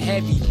pen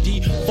heavy.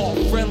 Default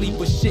friendly,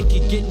 but shit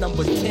can get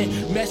number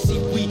 10. Messy,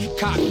 we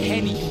cock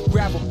Henny, you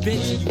grab a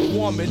bench and you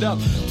warm it up.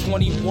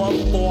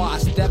 21-4, I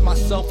step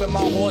myself and my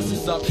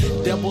horses up.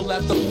 Devil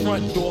left the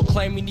front door,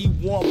 claiming he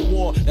want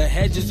war. The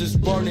hedges is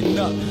burning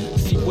up.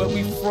 See where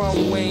we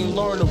from, we ain't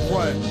learn to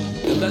run.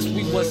 Unless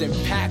we was in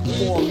pack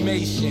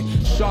formation.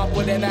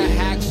 Sharper than a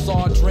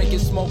hacksaw, drinking,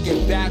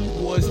 smoking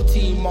backwoods.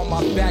 Team on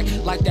my back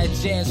like that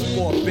Jan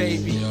Sport,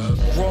 baby.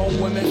 Grown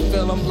women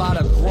feel 'em, lot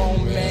of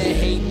grown men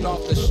hating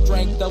off the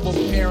strength of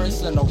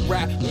appearance and a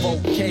rap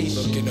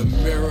vocation. Look in the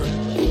mirror,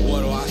 and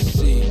what do I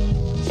see?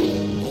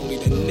 Only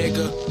the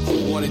nigga I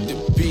wanted to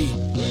be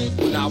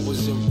when I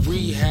was in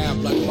rehab.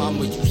 Like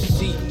mama, you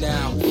see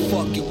now,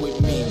 fucking with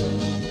me,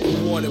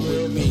 you wanted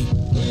with me.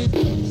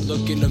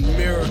 Look in the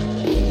mirror,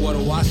 and what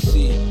do I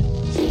see?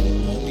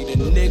 Only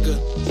the nigga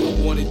I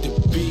wanted to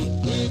be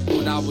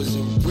when I was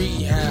in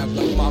rehab.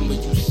 Like mama,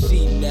 you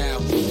see now,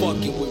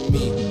 fucking with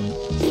me,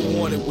 you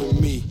wanted with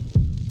me,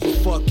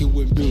 fucking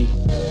with me.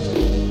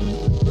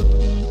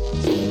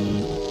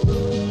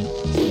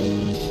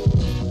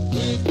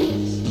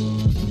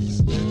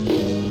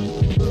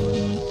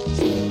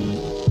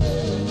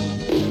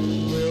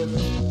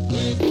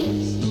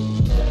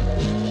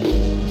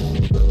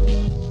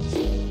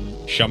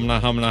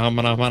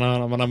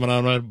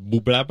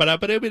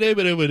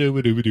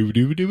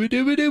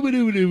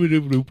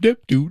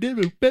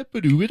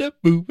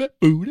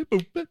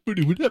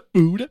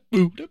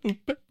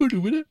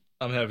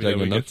 I'm happy that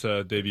we get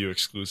to debut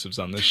exclusives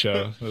on this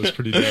show. That was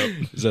pretty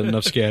dope. Is that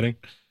enough scatting?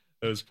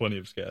 That was plenty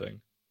of scatting.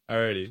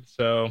 Alrighty,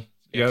 so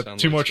we got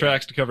two more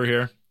tracks to cover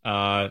here.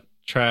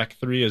 Track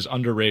 3 is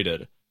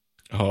Underrated.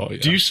 Oh, yeah.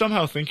 Do you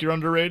somehow think you're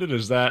underrated?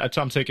 Is that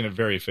I'm taking it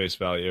very face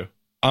value?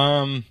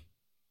 I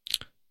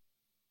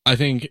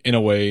think in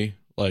a way,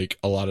 like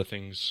a lot of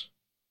things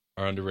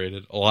are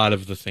underrated. A lot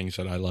of the things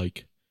that I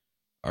like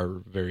are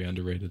very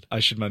underrated. I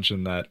should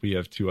mention that we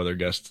have two other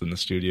guests in the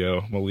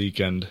studio, Malik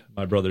and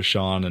my brother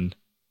Sean, and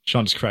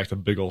Sean just cracked a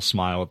big old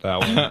smile at that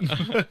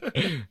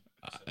one.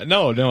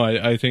 No,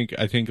 I think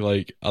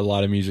like a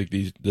lot of music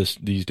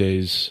these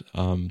days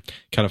kind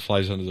of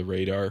flies under the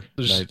radar.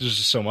 There's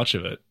just so much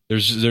of it.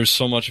 There's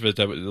so much of it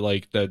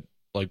that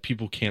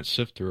people can't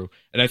sift through.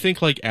 And I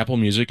think like Apple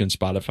Music and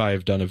Spotify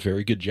have done a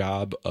very good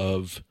job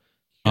of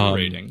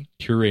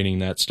curating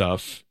that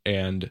stuff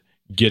and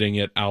getting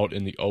it out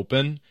in the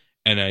open.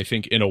 And I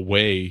think in a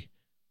way,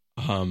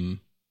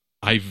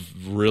 I've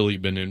really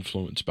been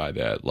influenced by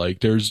that. Like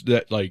there's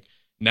that, like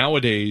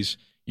nowadays,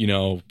 you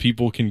know,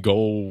 people can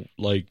go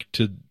like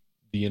to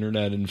the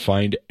internet and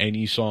find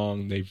any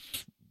song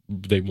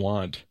they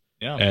want.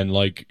 Yeah. And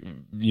like,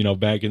 you know,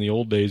 back in the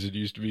old days, it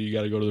used to be you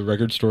got to go to the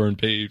record store and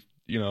pay,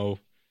 you know,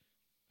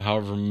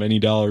 however many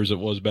dollars it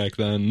was back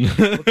then.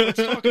 Let's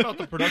talk about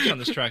the production on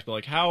this track though.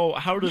 Like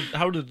how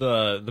did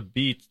the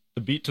beat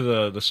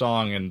to the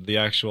song and the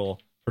actual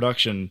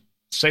production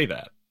say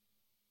that?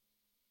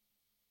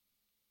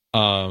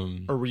 Or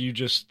were you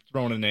just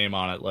throwing a name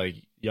on it, like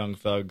Young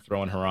Thug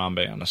throwing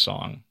Harambe on a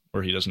song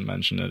where he doesn't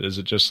mention it? Is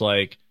it just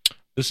like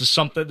this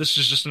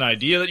is just an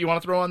idea that you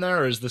want to throw on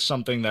there, or is this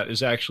something that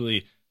is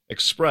actually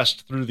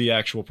expressed through the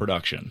actual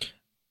production?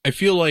 I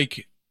feel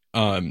like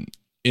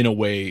in a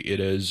way it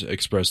is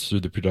expressed through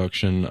the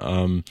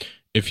production.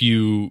 If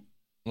you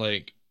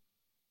like,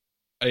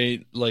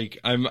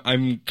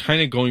 I'm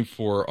kind of going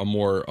for a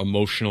more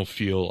emotional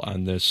feel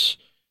on this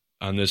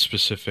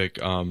specific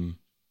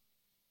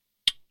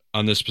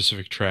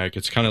track.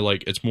 It's kind of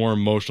like it's more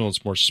emotional,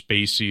 it's more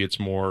spacey, it's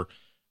more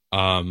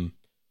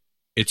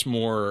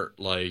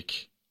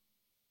like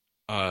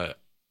I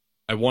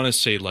want to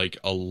say like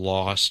a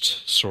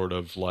lost sort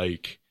of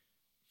like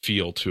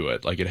feel to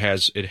it. Like it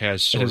has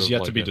sort of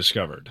yet like to be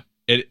discovered.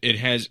 It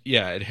has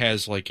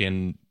like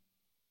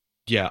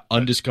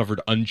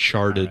undiscovered,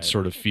 uncharted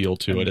sort of feel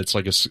to it. It's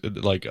like a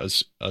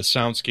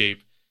soundscape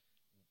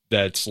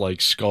that's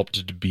like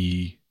sculpted to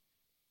be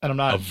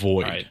a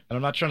void. Right. And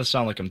I'm not trying to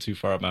sound like I'm too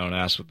far up my own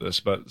ass with this,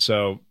 but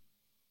so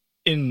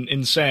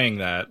in saying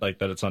that, like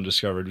that it's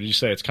undiscovered, would you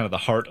say it's kind of the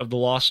heart of the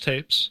lost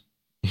tapes?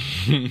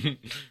 I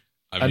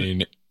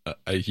mean,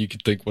 you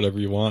can think whatever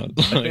you want.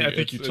 I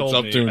think you told me.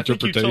 It's up to interpretation. I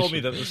think you told me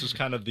that this is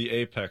kind of the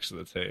apex of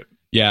the tape.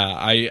 Yeah,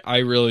 I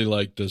really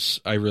like this.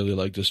 I really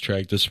like this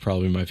track. This is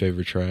probably my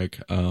favorite track.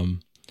 Well,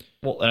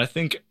 and I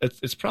think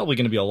it's probably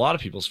going to be a lot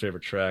of people's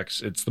favorite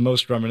tracks. It's the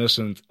most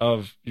reminiscent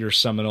of your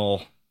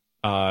seminal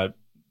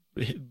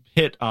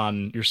hit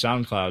on your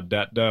SoundCloud,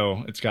 Dat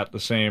Doe. It's got the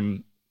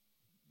same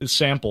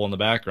sample in the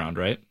background,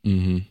 right?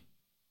 Mm-hmm.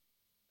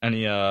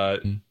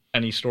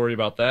 Any story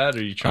about that?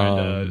 Are you trying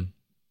to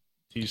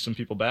tease some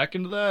people back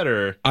into that,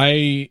 or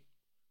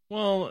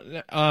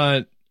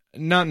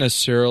not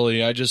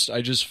necessarily. I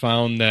just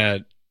found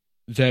that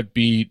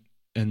beat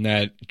and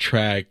that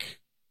track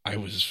I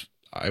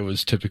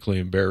was typically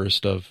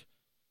embarrassed of,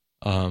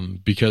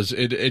 because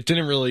it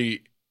didn't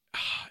really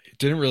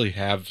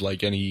have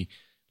like any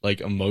like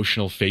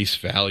emotional face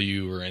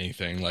value or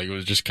anything. Like it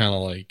was just kind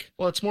of like,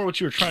 well, it's more what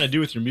you were trying to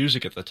do with your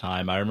music at the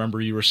time. I remember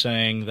you were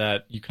saying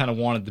that you kind of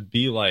wanted to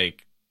be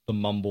like the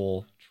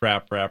mumble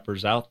trap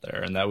rappers out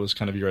there, and that was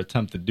kind of your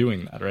attempt at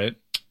doing that, right?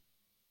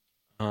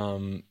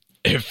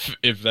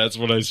 If that's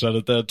what I said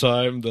at that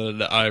time,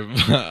 then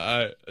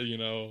I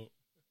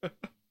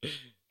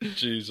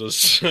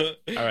Jesus. All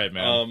right,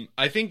 man.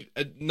 I think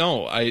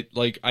no.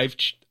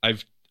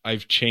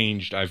 I've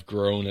changed. I've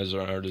grown as an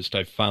artist.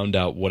 I've found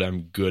out what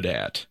I'm good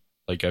at.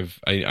 Like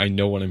I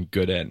know what I'm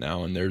good at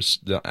now, and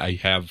I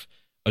have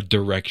a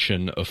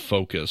direction of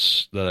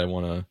focus that I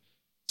want to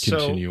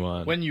continue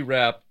on. When you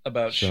rap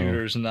about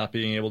shooters and not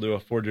being able to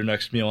afford your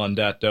next meal on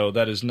Dat Doe,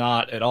 that is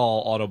not at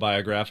all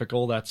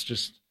autobiographical. That's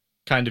just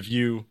kind of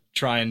you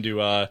trying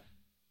to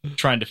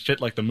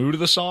fit like the mood of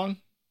the song.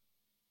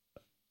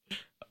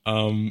 I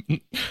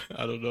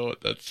don't know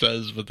what that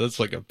says, but that's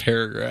like a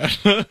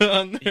paragraph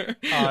on there.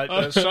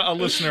 A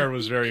listener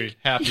was very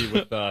happy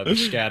with the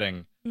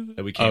scatting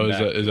that we came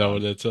back. Is that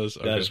what that says?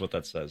 Okay. That is what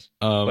that says.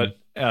 But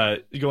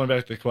going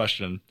back to the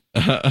question,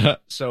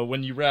 so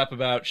when you rap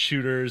about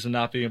shooters and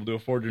not being able to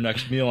afford your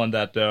next meal on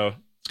Dat Doe,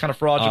 it's kind of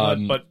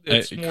fraudulent, but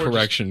it's more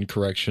correction.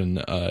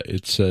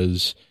 It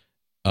says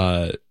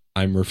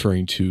I'm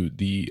referring to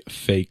the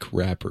fake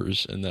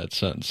rappers in that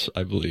sense.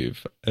 I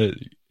believe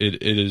it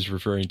is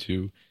referring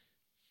to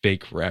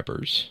fake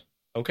rappers.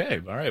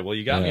 Okay, all right. Well,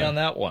 you got me on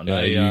that one.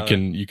 Yeah,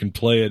 you can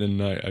play it,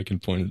 and I can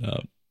point it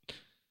out.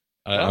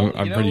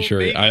 I'm pretty sure.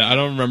 Maybe. I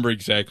don't remember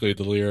exactly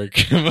the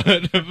lyric,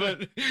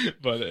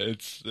 but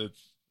it's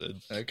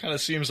it kind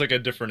of seems like a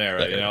different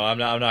era. I'm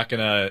not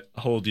gonna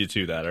hold you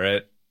to that. All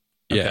right.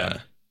 Yeah. Okay.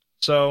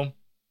 So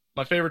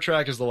my favorite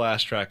track is the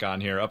last track on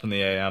here, Up in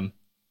the AM.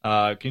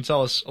 Can you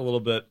tell us a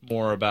little bit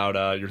more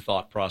about your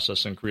thought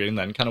process in creating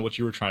that and kind of what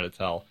you were trying to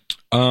tell?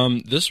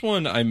 This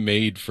one I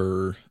made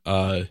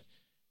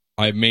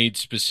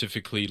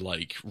specifically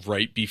like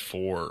right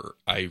before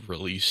I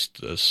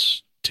released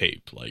this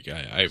tape. Like so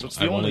it's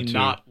the only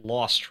not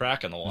lost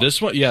track in the lost.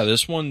 This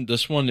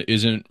one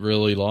isn't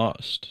really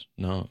lost.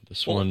 No,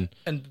 this one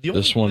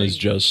is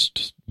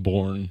just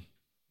born.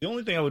 The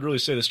only thing I would really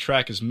say this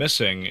track is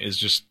missing is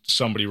just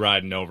somebody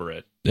riding over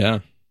it.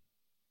 Yeah.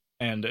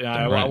 And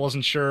I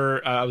wasn't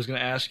sure. I was going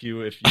to ask you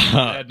if you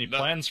had any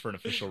plans for an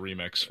official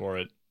remix for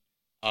it.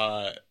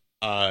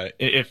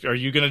 If are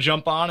you going to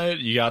jump on it?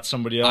 You got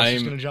somebody else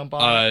who's going to jump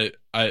on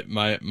it?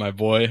 My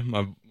boy,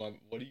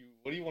 what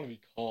do you want to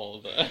be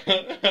called? I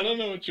don't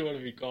know what you want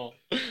to be called.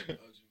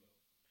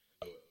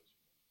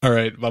 All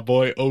right, my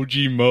boy OG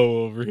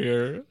Mo over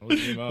here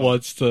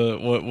wants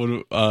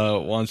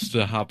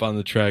to hop on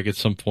the track at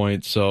some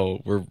point.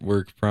 So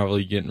we're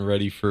probably getting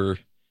ready for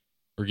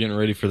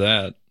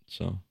that.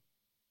 So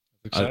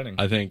exciting.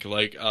 I think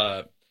like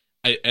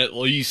at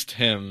least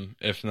him,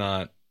 if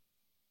not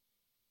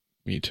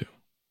me too.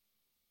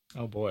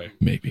 Oh boy,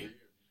 maybe.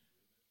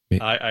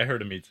 I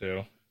heard of Me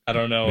Too. I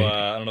don't know.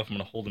 I don't know if I'm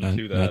going to hold him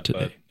to that. Not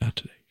today. Not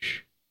today. Shh.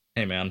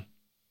 Hey man,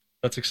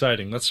 that's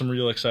exciting. That's some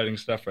real exciting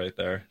stuff right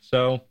there.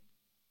 So,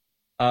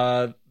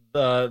 the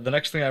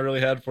next thing I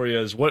really had for you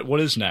is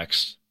what is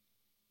next?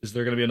 Is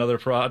there going to be another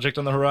project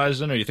on the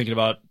horizon? Are you thinking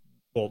about?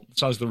 Well, it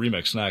sounds like the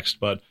remix next,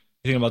 but.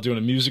 You thinking about doing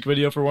a music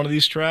video for one of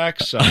these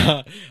tracks?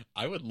 I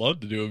would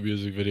love to do a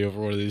music video for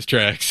one of these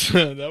tracks.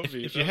 That would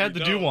be. If you had to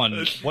do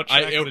one, what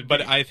track would it but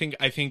be? I think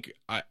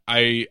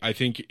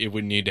it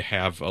would need to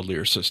have a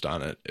lyricist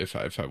on it if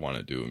I want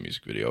to do a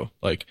music video.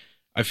 Like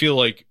I feel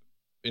like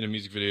in a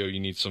music video you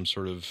need some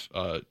sort of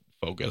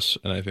focus,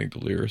 and I think the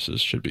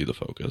lyricist should be the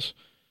focus.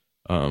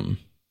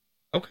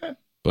 Okay.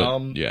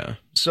 But yeah.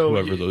 So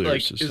whoever the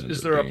like, lyricist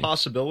is there a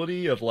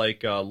possibility of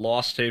like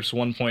Lost Tapes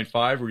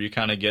 1.5 where you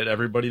kind of get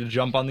everybody to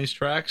jump on these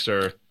tracks?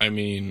 Or I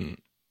mean,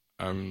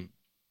 I'm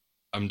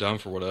down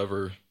for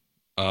whatever.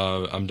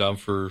 I'm down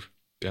for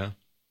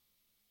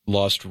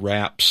Lost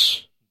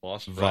Raps,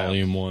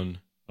 Volume 1.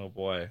 Oh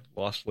boy,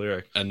 Lost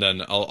Lyric. And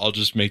then I'll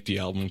just make the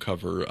album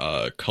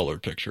cover color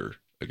picture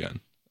again.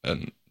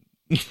 And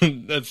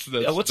that's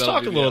let's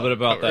talk a little bit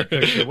about that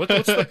picture.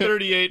 What's the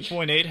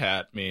 38.8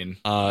 hat mean?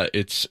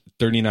 It's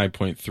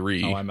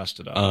 39.3. Oh, I messed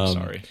it up. I'm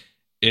sorry.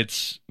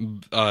 It's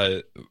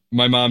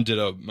my mom did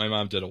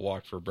a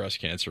walk for breast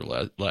cancer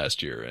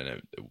last year,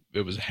 and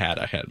it was a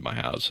hat I had in my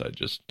house. I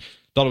just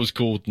thought it was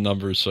cool with the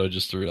numbers, so I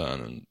just threw it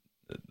on, and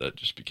that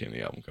just became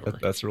the album cover.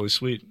 That's really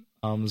sweet.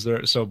 Is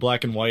there so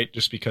black and white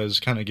just because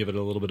kind of give it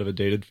a little bit of a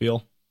dated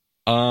feel?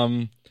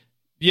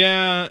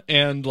 Yeah,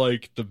 and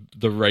like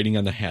the writing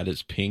on the hat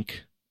is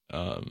pink.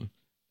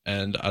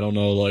 And I don't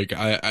know, like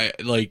I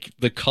like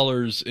the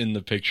colors in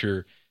the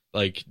picture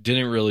like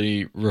didn't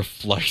really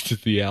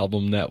reflect the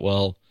album that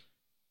well.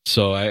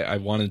 So I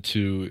wanted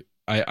to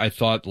I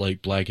thought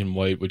like black and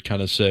white would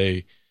kind of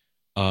say,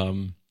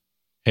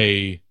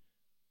 hey,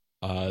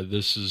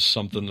 this is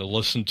something to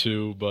listen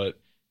to, but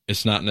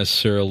it's not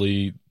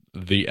necessarily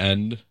the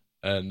end,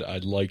 and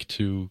I'd like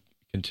to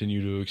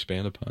continue to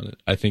expand upon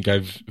it. I think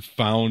I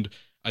found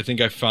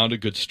a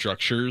good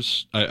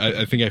structures.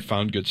 I think I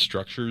found good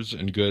structures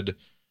and good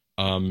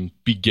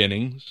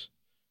beginnings,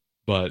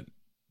 but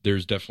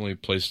there's definitely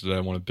places that I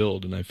want to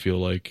build, and I feel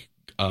like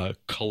a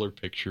color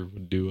picture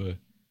would do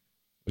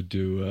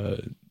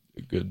that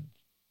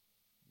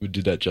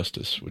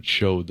justice. Would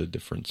show the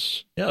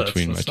difference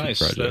between my two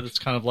projects. That's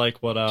kind of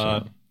like what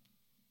the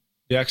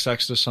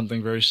XX does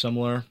something very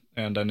similar,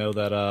 and I know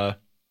that I'm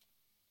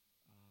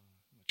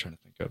trying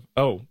to think of.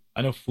 Oh,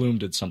 I know Flume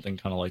did something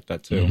kind of like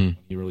that too. Mm-hmm. When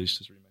he released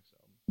his remix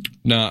album.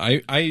 No,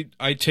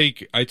 I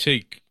take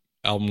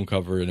album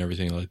cover and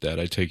everything like that.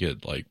 I take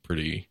it like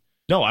pretty.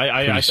 No,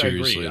 I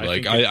seriously.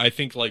 Agree. I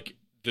think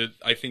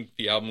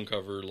the album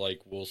cover like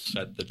will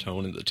set the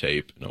tone of the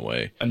tape in a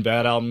way. And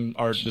bad album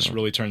art just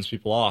really turns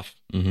people off.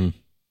 Mm-hmm.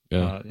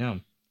 Yeah, yeah.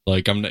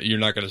 Like you're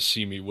not gonna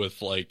see me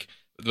with like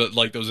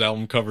those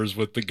album covers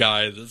with the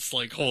guy that's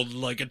like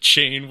holding like a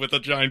chain with a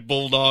giant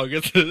bulldog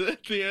at the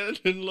end,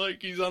 and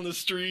like he's on the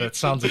street. That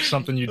sounds like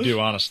something you do,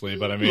 honestly.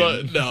 But I mean,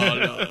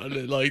 no,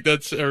 like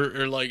that's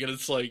or like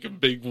it's like a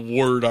big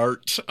word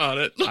art on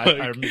it. Like,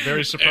 I'm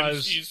very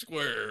surprised. MC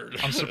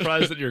Squared. I'm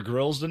surprised that your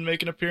grills didn't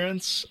make an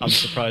appearance. I'm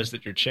surprised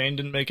that your chain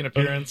didn't make an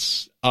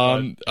appeance.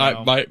 My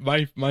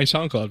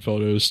SoundCloud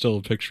photo is still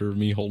a picture of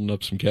me holding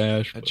up some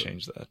cash. I'd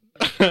change that.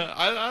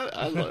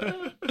 I don't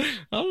know.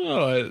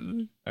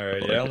 All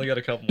right, I only got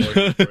a couple more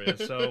here for you.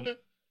 So,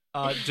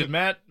 did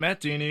Matt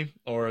Dini,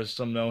 or as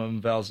some know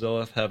him, Val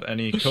Zillith, have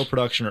any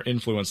co-production or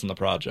influence in the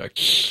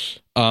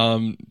project?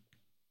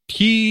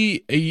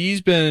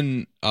 He's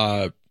been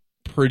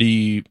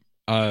pretty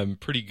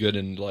good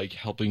in like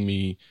helping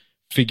me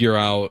figure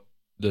out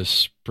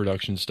this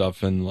production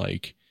stuff and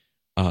like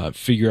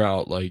figure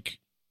out like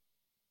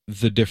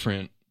the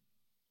different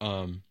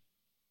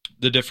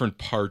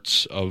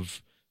parts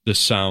of the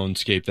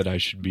soundscape that I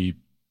should be,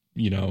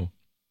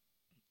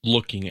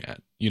 looking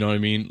at. You know what I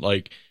mean?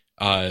 Like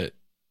the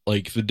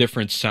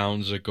different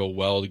sounds that go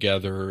well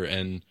together.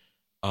 And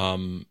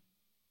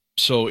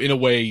so in a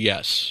way,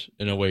 yes,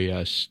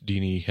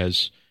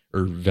 Deanie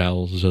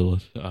Val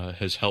Zillith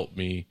has helped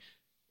me.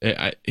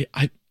 I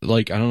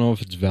don't know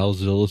if it's Val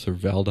Zillith or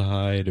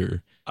Valdehyde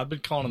or. I've been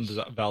calling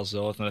him Val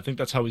Zillith, and I think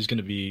that's how he's going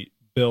to be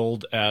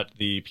billed at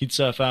the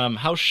Pizza FM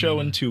house show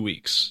in 2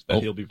 weeks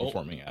that he'll be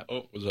performing at.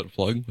 Oh, was that a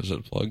plug?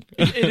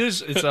 It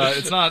is.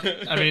 It's not.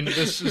 I mean,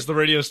 this is the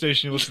radio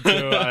station you listen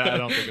to. I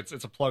don't think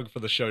it's a plug for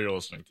the show you're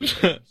listening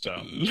to.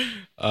 So,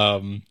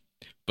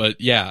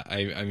 but yeah,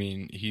 I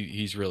mean,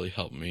 he's really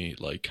helped me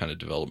like kind of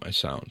develop my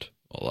sound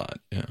a lot.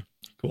 Yeah.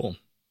 Cool.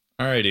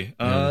 Alrighty.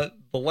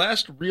 The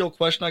last real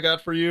question I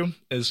got for you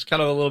is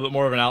kind of a little bit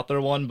more of an out there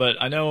one, but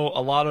I know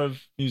a lot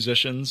of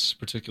musicians,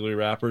 particularly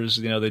rappers,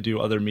 they do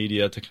other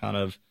media to kind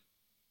of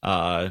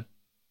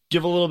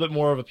give a little bit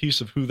more of a piece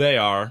of who they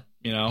are,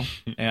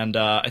 and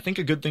I think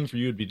a good thing for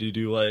you would be to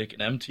do like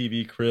an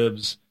MTV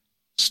Cribs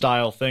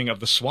style thing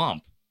of the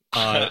swamp,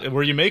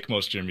 where you make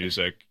most of your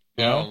music,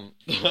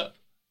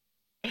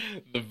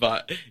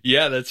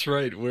 Yeah, that's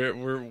right.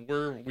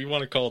 We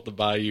want to call it the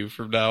Bayou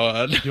from now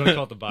on. You want to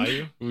call it the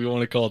Bayou? We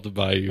want to call it the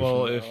Bayou.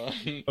 Well, if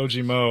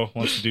OG Mo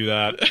wants to do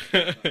that,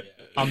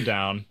 I'm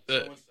down.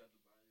 I'm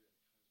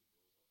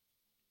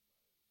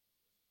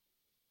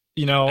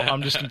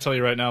just going to tell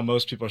you right now,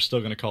 most people are still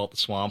going to call it the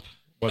swamp,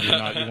 whether or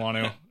not you want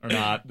to or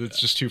not.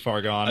 It's just too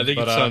far gone. I think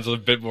it sounds a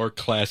bit more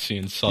classy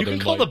and southern. You can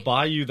call the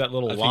Bayou that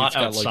little lot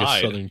outside, like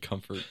a southern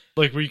comfort,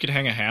 like where you could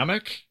hang a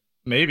hammock.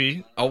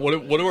 Maybe. What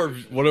do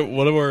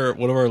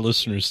our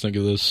listeners think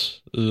of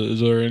this? Is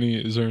there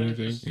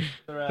anything?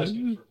 They're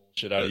asking for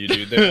bullshit out of you,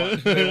 dude.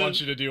 They want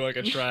you to do like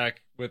a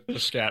track with the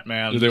Scat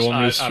Man. Do they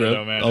want me to strip? I don't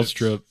know, man. I'll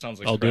strip. Sounds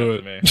like I'll do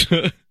it.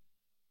 To me.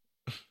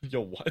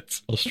 Yo,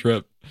 what? I'll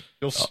strip.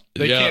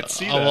 They can't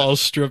see that. I'll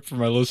strip for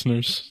my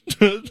listeners.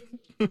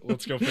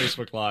 Let's go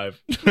Facebook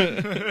Live.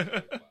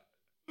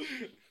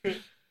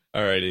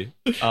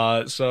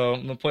 Alrighty. So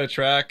I'm gonna play a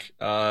track.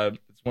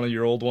 It's one of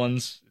your old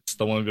ones. It's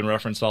the one we've been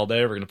referenced all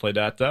day. We're going to play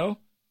Dat Doe,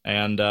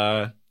 and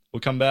we'll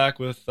come back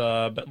with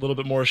a little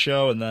bit more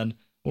show, and then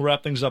we'll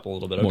wrap things up a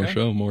little bit,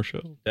 okay? More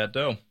show. Dat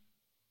Doe.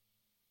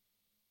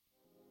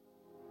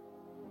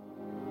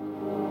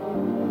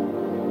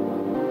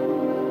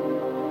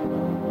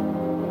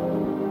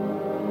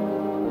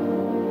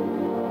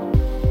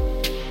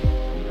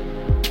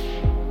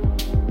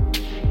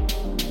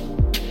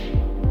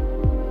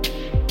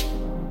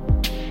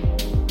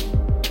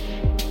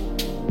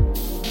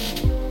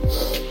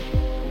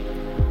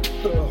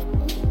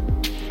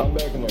 I'm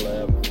back in the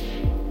lab.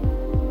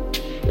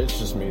 It's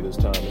just me this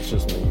time, it's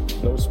just me.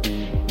 No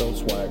speed, no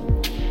swag.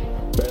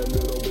 Bad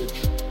little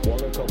bitch.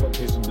 Want a couple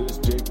taste of this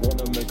dick.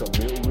 Wanna make a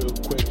meal real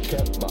quick.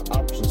 Kept my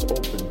options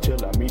open till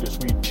I meet a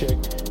sweet chick.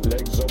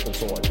 Legs open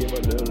so I give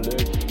her a little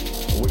lick.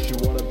 Wish you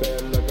want a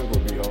bad like a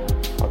groovy hoe.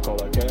 I call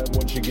her cab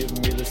when she give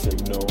me the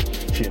signal.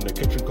 She in the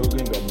kitchen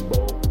cooking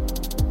gumbo.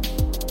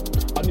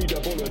 I need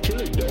that bowl of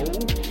chili dough.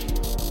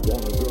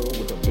 Want a girl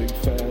with a big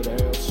fat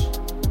ass.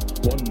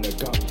 One that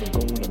got the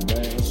going to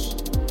mass.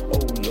 Oh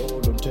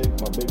Lord, don't take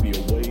my baby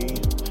away.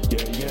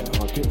 Yeah,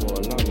 I'll give her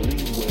a lot of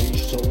leeway.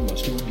 Sold my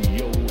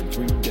studio in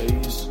 3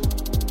 days.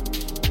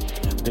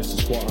 Guess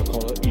that's why I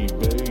call her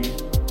eBay.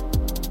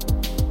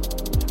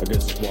 I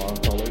guess that's why I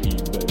call her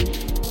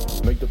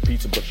eBay. Make the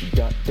pizza, but she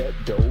got that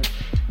dough.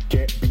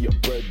 Can't be a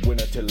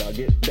breadwinner till I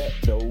get that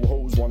dough.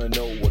 Hoes wanna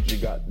know what you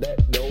got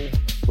that dough.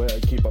 Where I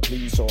keep her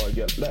please so I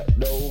get that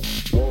dough.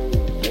 Whoa,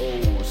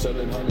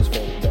 selling hundreds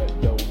for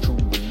that dough. True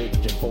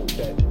religion for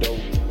that dough.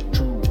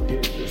 True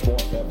hitters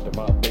want after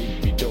my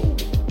baby dough.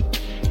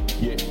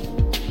 Yeah,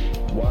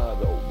 why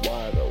though?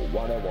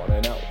 Why they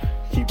wanting out?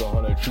 Keep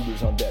 100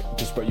 shooters on deck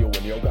to spray you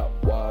when you out.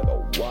 Why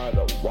though?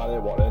 Why they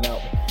wanting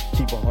out?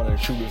 Keep 100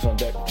 shooters on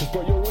deck to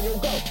spray you when you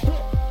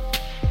out.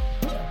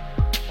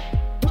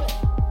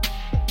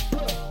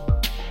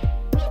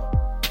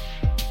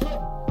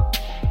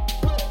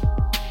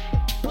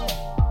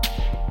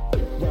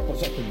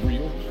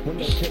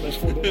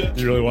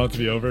 You really want it to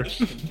be over?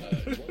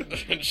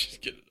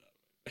 Just get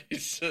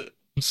it out.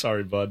 I'm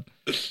sorry, bud.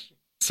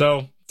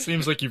 So,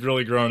 seems like you've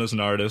really grown as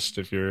an artist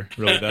if you're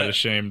really that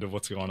ashamed of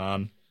what's going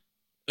on.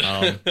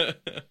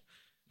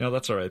 No,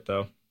 that's all right,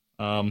 though.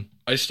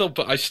 I still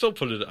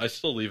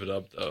leave it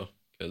up, though,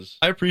 because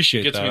I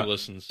appreciate it gets that. me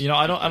listens.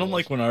 I don't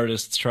like when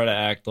artists try to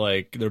act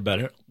like they're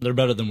better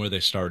than where they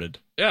started.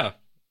 Yeah.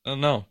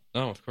 No,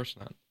 of course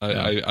not.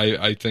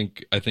 I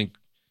think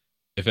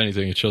if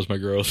anything, it shows my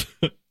growth.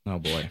 Oh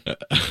boy.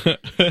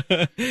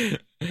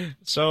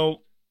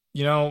 So,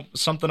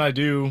 something I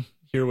do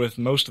here with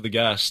most of the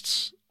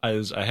guests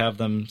is I have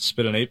them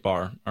spit an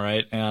 8-bar, all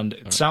right? And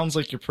it sounds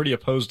like you're pretty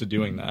opposed to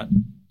doing that.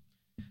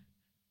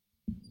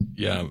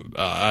 Yeah,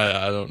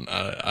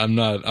 I'm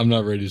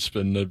not ready to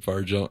spin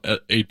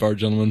 8-bar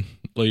gentlemen,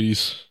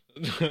 ladies.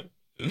 I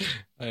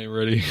ain't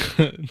ready.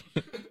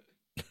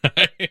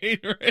 I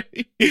ain't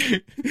ready.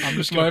 I'm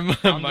just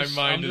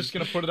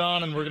gonna put it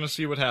on, and we're gonna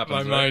see what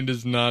happens. My mind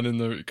is not in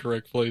the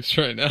correct place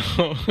right now.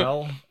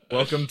 Well,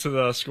 welcome to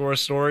the Score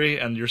Story,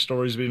 and your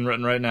story's being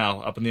written right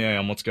now. Up in the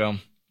AM. Let's go.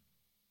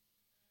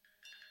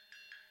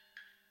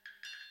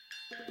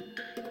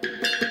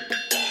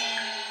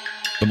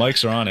 The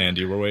mics are on,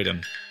 Andy. We're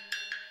waiting.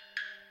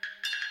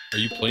 Are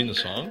you playing the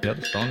song? Yeah,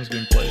 the song is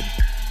being played.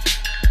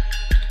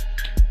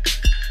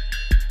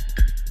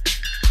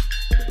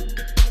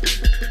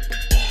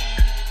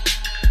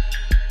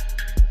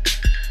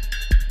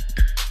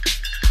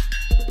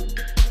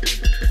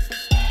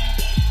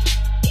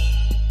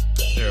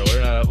 Here,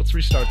 let's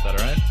restart that,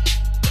 all right?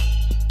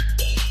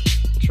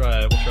 We'll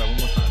try one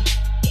more time.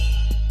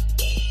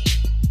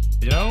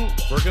 You know,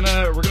 we're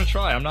gonna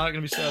try. I'm not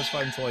gonna be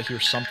satisfied until I hear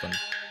something.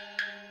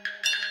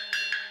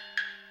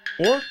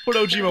 Or put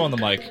Ojimo on the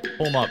mic.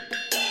 Pull him up.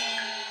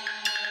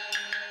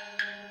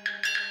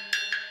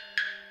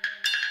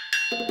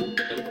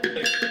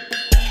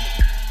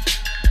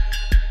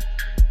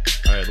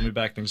 Alright, let me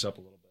back things up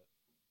a little bit.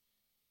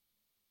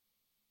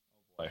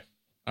 Oh boy.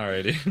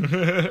 Alrighty.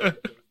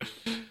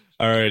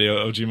 Alrighty,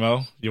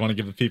 Ojimo. You want to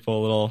give the people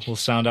a little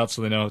sound out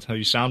so they know how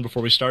you sound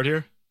before we start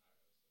here?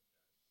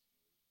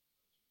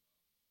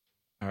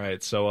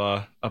 Alright, so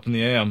up in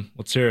the AM.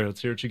 Let's hear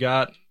what you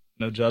got.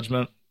 No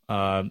judgment.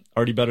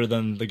 Already better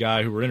than the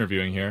guy who we're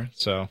interviewing here,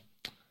 so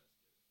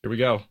here we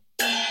go.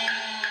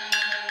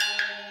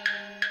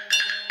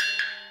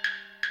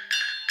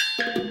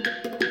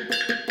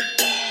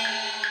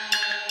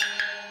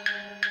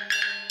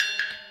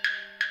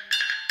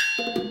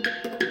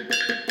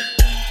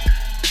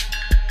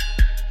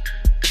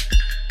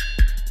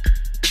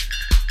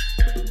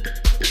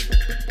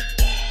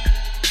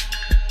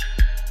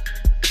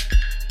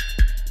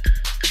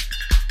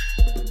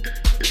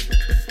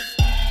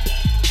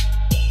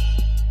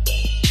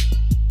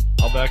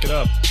 Back it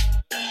up.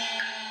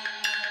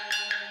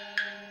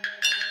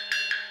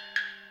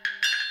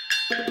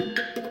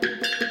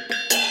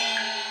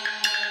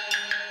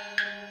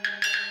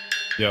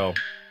 Yo,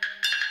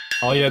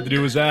 all you had to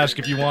do was ask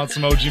if you want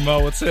some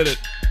Ojimo. Let's hit it.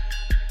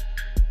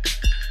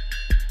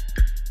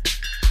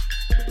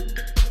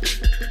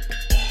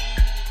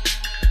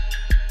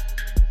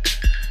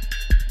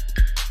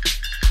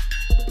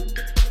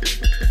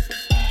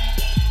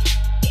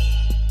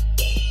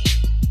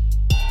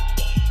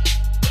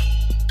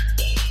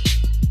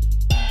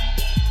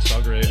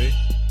 Gravy.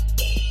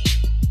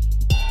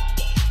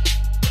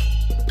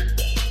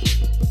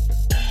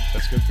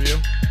 That's good for you?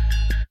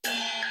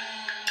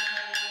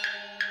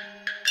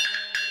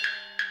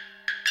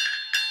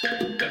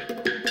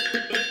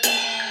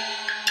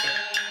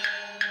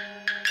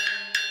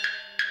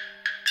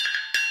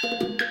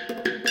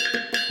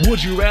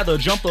 Would you rather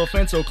jump the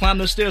fence or climb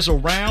the stairs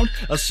around?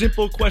 A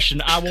simple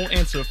question, I won't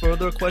answer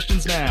further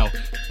questions now.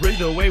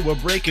 Either way, we're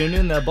breaking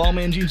in that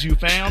Balmain jeans you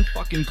found.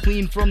 Fucking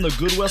clean from the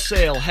Goodwill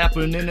sale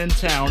happening in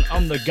town.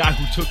 I'm the guy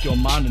who took your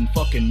mind and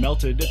fucking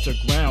melted it to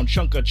ground.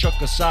 Chunk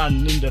aside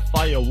and into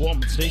fire,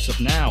 warm its face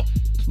up now.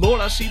 Lord,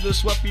 I see the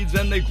sweat beads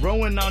and they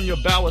growing on your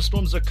bow.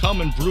 Storms are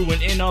coming,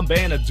 brewing in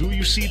Urbana. Do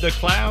you see the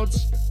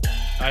clouds?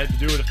 I had to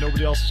do it if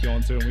nobody else is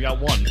going to, and we got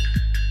one.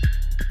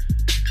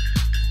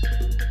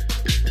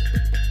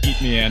 Eat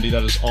me, Andy.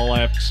 That is all I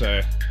have to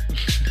say.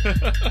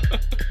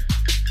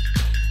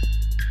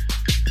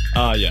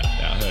 Yeah,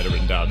 I had it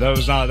written down. That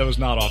was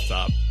not off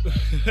top.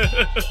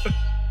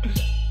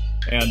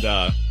 And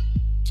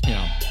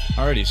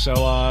alrighty.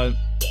 So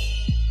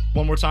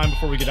one more time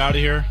before we get out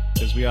of here,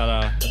 because we got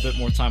a bit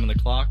more time on the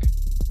clock.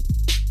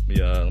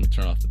 Let me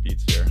turn off the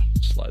beats here.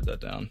 Slide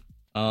that down.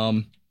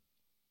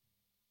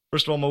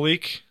 First of all,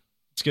 Malik,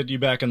 let's get you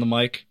back on the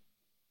mic.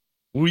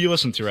 Who are you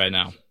listening to right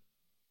now?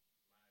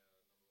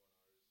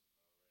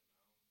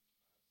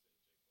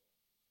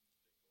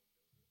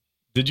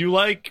 Did you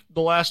like the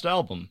last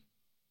album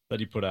that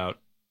he put out?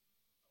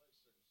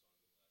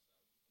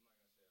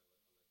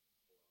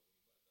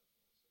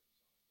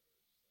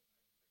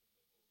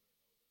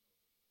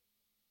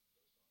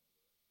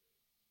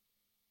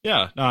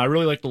 Yeah, no, I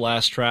really like the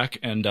last track,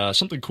 and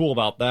something cool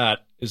about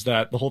that is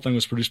that the whole thing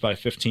was produced by a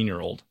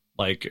 15-year-old.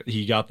 Like,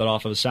 he got that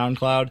off of a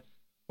SoundCloud,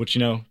 which,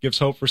 gives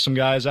hope for some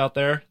guys out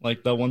there,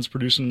 like the ones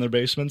producing in their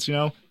basements,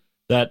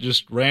 that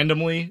just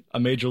randomly a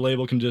major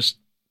label can just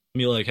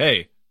be like,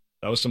 hey,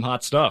 that was some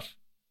hot stuff.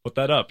 Put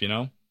that up,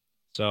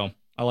 So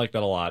I like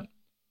that a lot.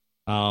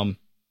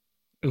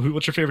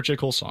 What's your favorite J.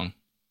 Cole song?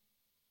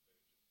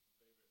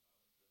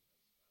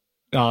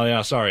 Oh,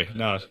 yeah, sorry.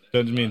 No,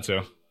 didn't mean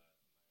to.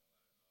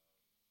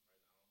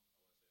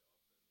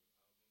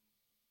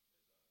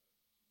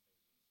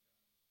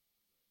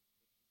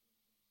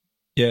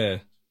 Yeah.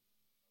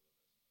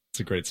 It's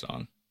a great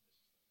song.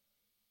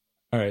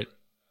 All right.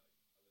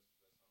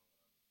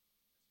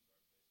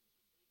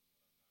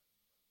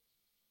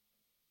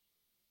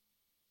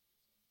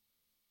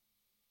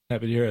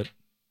 Happy to hear it.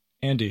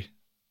 Andy,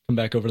 come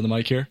back over to the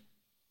mic here.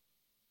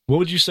 What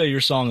would you say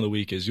your song of the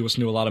week is? You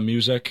listen to a lot of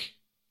music?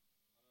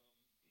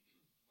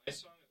 My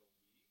song of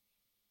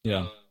the week?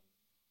 Yeah.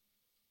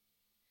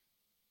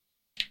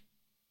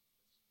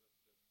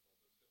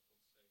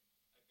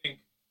 I think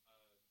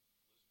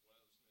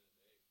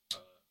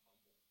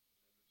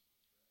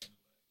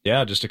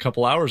Yeah, just a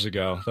couple hours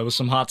ago. That was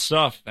some hot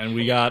stuff. And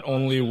we got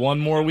only one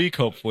more week,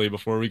 hopefully,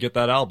 before we get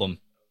that album.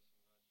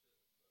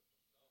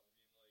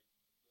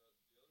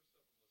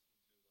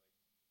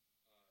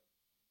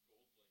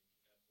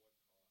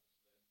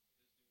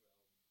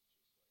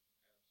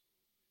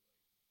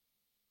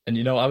 And,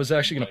 you know, I was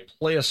actually going to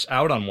play us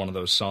out on one of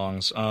those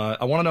songs.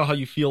 I want to know how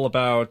you feel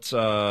about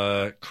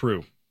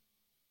Crew.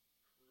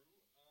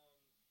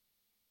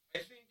 I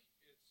think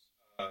it's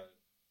okay.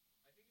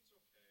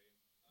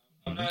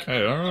 I'm not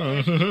Okay, all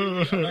right.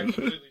 I'm not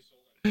completely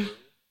sold on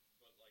Crew,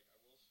 but like I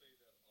will say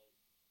that a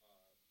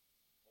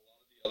lot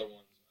of the other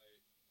ones I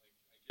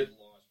get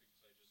lost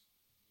because I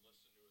just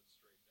listen to it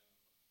straight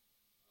down.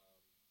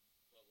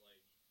 But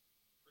like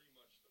pretty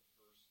much the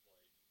first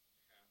like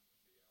half of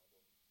the album.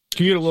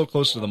 Can you get a little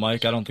closer to the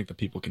mic? I don't think the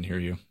people can hear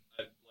you.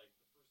 Like the first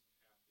half of the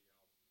album is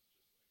just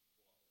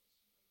like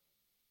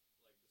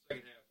flawless. Like the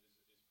second half is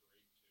great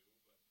too,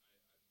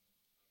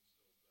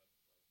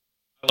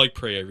 but I like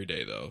Pray Every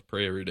Day though.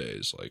 Pray Every Day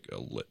is like a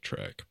lit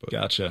track. But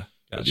Gotcha.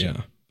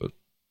 yeah,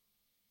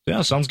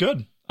 Yeah, sounds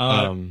good.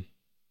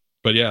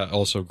 but yeah,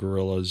 also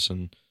Gorillaz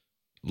and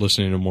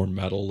listening to more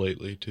metal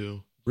lately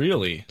too.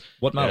 Really?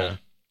 What metal?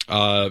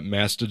 Yeah.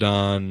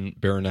 Mastodon,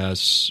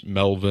 Baroness,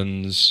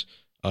 Melvins,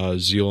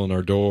 Zeal and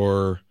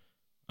Ardor.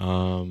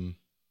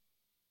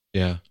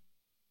 Yeah.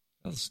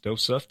 That's dope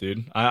stuff,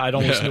 dude. I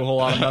don't listen to a whole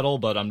lot of metal,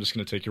 but I'm just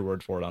going to take your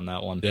word for it on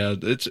that one. Yeah,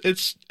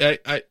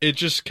 it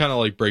just kind of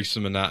like breaks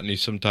the monotony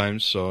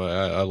sometimes. So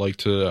I like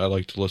to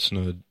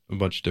listen to a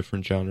bunch of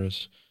different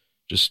genres,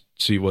 just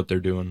see what they're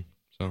doing.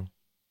 So,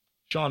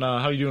 Sean,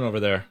 how you doing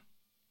over there?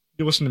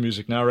 You listen to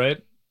music now,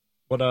 right?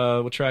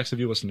 What tracks have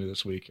you listened to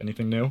this week?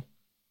 Anything new?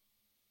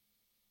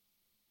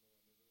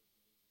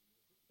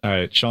 All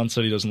right, Sean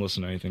said he doesn't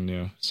listen to anything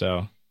new,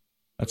 so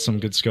that's some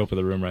good scope of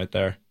the room right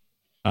there.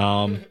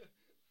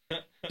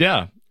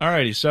 Yeah,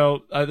 alrighty.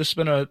 So this has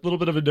been a little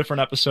bit of a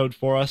different episode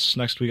for us.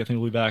 Next week, I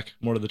think we'll be back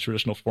more to the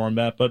traditional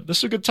format, but this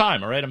is a good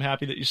time, all right? I'm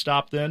happy that you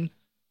stopped in.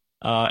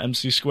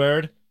 MC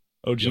Squared,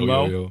 OG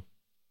Mo, yo.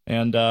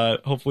 and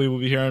hopefully we'll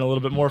be hearing a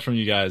little bit more from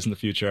you guys in the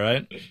future, all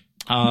right?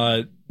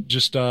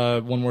 Just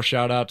one more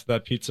shout out to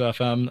that Pizza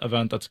FM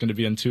event that's going to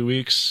be in 2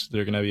 weeks.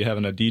 They're going to be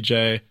having a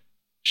DJ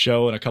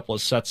show and a couple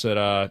of sets at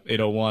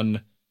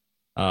 801.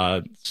 What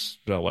I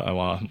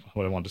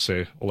wanted to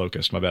say,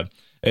 Locust, my bad.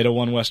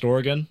 801 West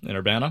Oregon in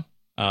Urbana.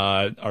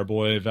 Our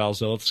boy Val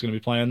Zillith's going to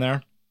be playing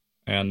there,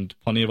 and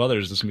plenty of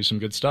others. There's going to be some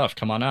good stuff.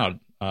 Come on out.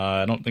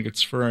 I don't think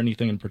it's for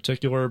anything in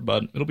particular,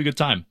 but it'll be a good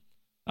time.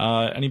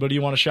 Anybody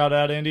you want to shout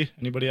out, Andy?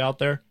 Anybody out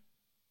there?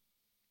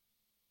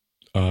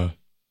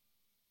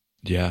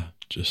 Yeah,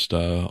 just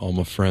all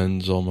my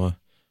friends, all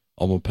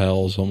my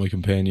pals, all my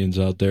companions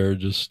out there,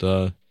 just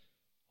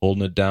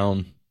holding it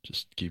down.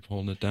 Just keep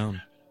holding it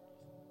down.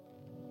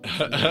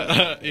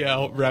 Yeah,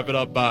 I'll wrap it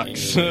up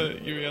box.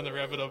 Give me on the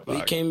wrap it up box.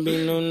 We can't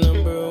be no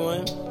number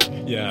one.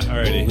 Yeah,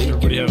 alrighty.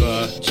 Everybody have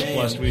a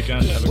blessed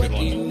weekend. Have a good What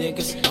these one.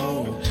 niggas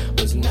on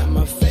was not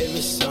my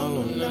favorite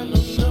song. Not no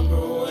number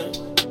one.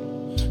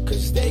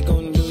 Cause they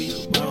gon' do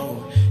you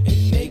wrong.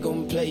 And they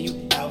gon' play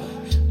you out.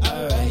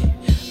 Alright.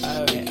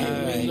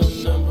 No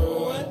number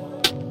one.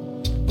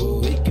 But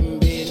we can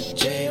be the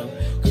jam.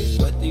 Cause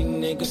what these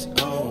niggas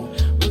on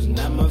was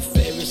not my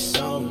favorite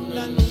song.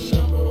 Not no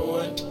number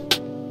one.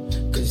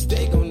 Cause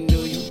they gon'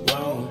 do you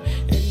wrong.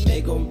 And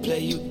they gon' play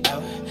you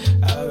out.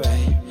 Alright.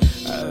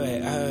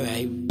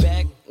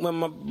 Back when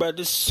my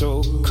brother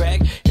sold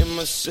crack and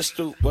my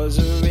sister was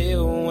a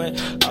real one.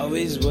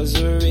 Always was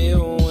a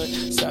real one.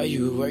 Saw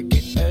you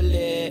working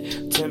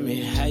early. Tell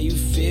me how you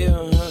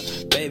feel, huh?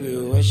 Baby,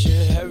 what's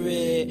your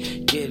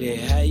hurry? Get it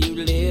how you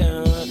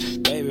live, huh?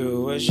 Baby,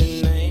 what's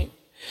your name?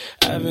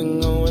 I've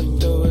been going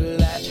through a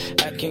lot.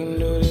 I can't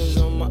do this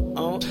on my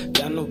own.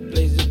 Got no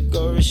place to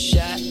go to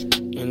shot.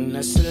 And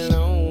that's a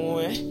long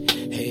one.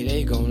 Hey,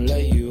 they gon'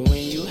 love you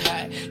when you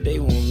hot. They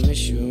won't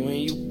miss you when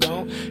you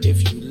gone.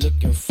 If you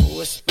looking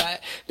for a spot,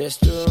 that's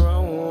the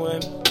wrong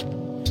one.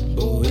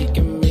 But we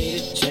can be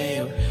the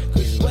jam.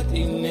 Cause what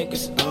these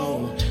niggas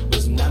on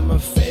was not my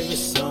favorite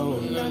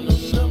song. Not no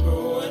number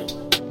one.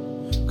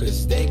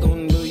 Cause they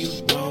gon' do you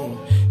wrong.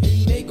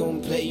 And they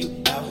gon' play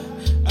you out.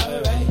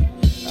 Alright.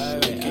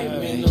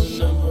 Can't be no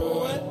number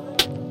one.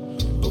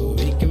 But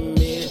we can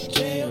be the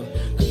jam.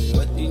 Cause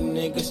what these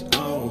niggas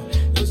on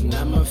was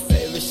not my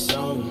favorite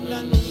song.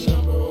 Not no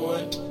number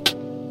one.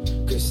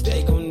 Cause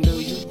they gon' do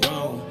you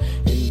wrong.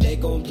 And they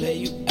gon' play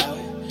you out.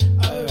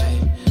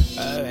 Alright.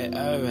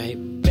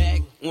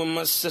 Back when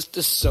my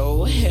sister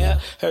sold hair,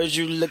 heard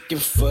you looking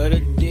for the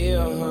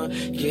deal, huh?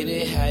 Get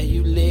it how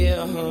you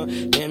live, huh?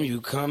 Damn,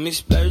 you call me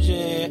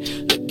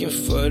splurging, looking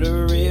for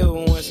the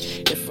real ones.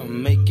 If I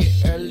make it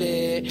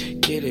early,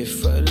 get it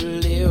for the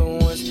little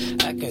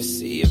ones. I can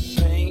see your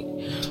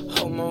pain,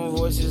 hope my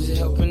voice is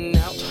helping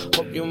out.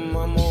 Hope Your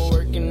mama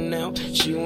working out. She